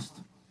have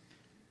asked.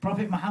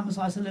 Prophet Muhammad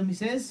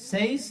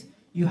says,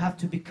 you have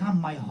to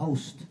become my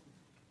host.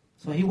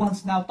 So he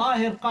wants now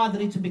Tahir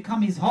Qadri to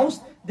become his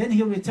host, then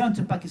he'll return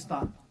to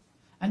Pakistan.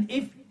 And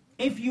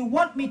if you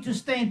want me to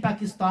stay in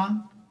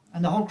Pakistan,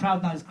 and the whole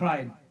crowd now is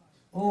crying,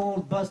 all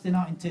bursting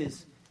out in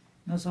tears.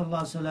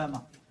 Nasallallahu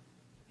salama.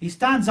 He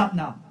stands up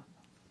now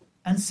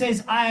and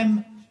says, I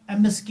am a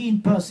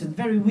miskeen person,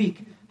 very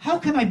weak. How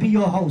can I be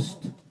your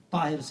host?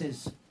 Tahir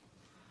says,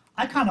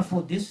 I can't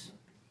afford this.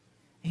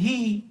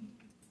 He,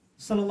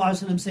 sallallahu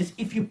alaihi wasallam, says,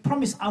 if you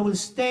promise I will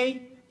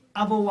stay,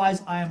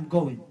 otherwise I am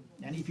going.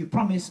 And if you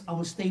promise, I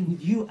will stay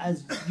with you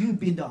as you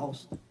being the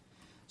host.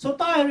 So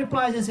Tahir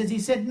replies and says, he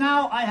said,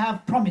 now I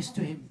have promised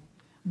to him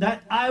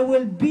that I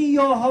will be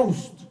your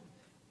host.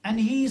 And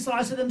he,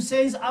 sallallahu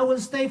says, I will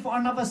stay for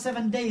another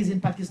 7 days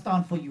in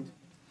Pakistan for you.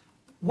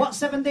 What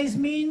 7 days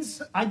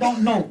means, I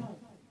don't know.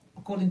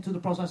 According to the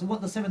Prophet,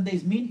 what the 7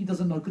 days mean, he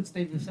doesn't know. He could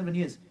stay for 7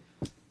 years.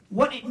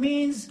 What it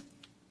means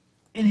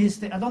in his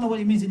statement, I don't know what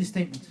it means in his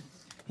statement.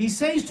 He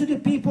says to the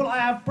people, I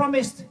have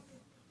promised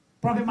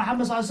Prophet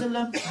Muhammad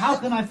ﷺ, how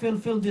can I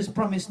fulfill this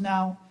promise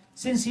now?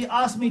 Since he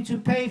asked me to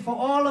pay for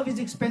all of his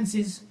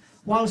expenses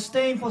while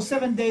staying for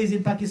 7 days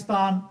in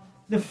Pakistan,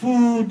 the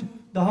food,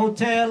 the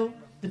hotel,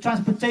 the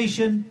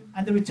transportation,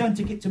 and the return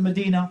ticket to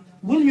Medina.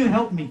 Will you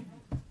help me?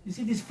 You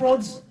see these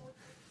frauds?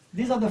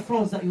 These are the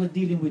frauds that you are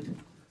dealing with.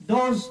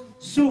 Those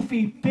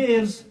Sufi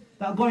peers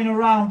that are going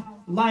around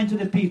lying to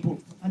the people.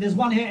 And there's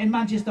one here in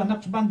Manchester,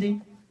 Naqshbandi.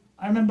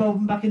 I remember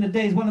back in the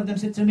days, one of them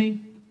said to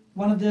me,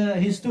 one of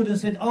his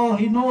students said, oh,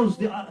 he knows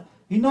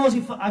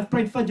if I've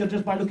prayed Fajr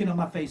just by looking at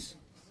my face.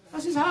 I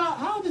says,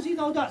 how does he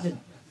know that then?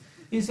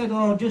 He said,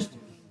 oh,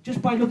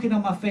 just by looking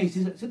at my face.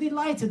 So they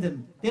lie to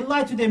them. They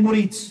lie to their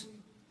murids.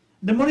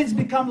 The murids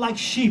become like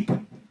sheep.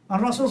 And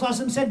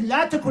Rasulullah said,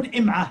 La takun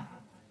im'ah.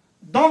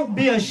 Don't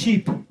be a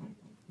sheep.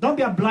 Don't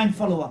be a blind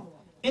follower.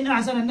 In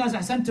ahsan al-nas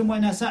ahsantum wa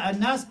in asa'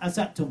 al-nas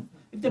asa'tum.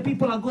 If the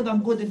people are good,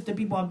 I'm good. If the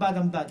people are bad,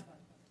 I'm bad.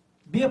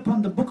 Be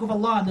upon the book of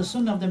Allah and the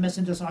sunnah of the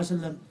Messenger sallallahu alaihi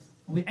wasallam.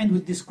 We end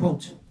with this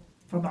quote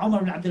from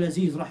Umar ibn Abdul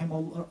Aziz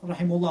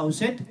rahimahullah, who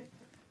said,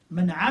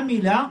 "Man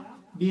amila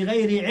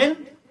bighayri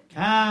ilm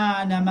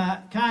kana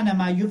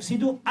ma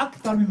yufsidu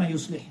akthar mimma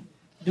yuslih."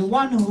 The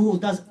one who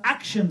does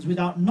actions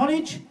without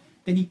knowledge,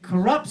 then he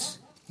corrupts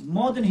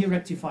more than he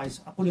rectifies.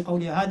 أقول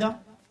قولي هذا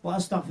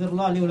وأستغفر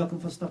الله لي ولكم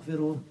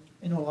فاستغفروه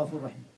إنه الغفور الرحيم.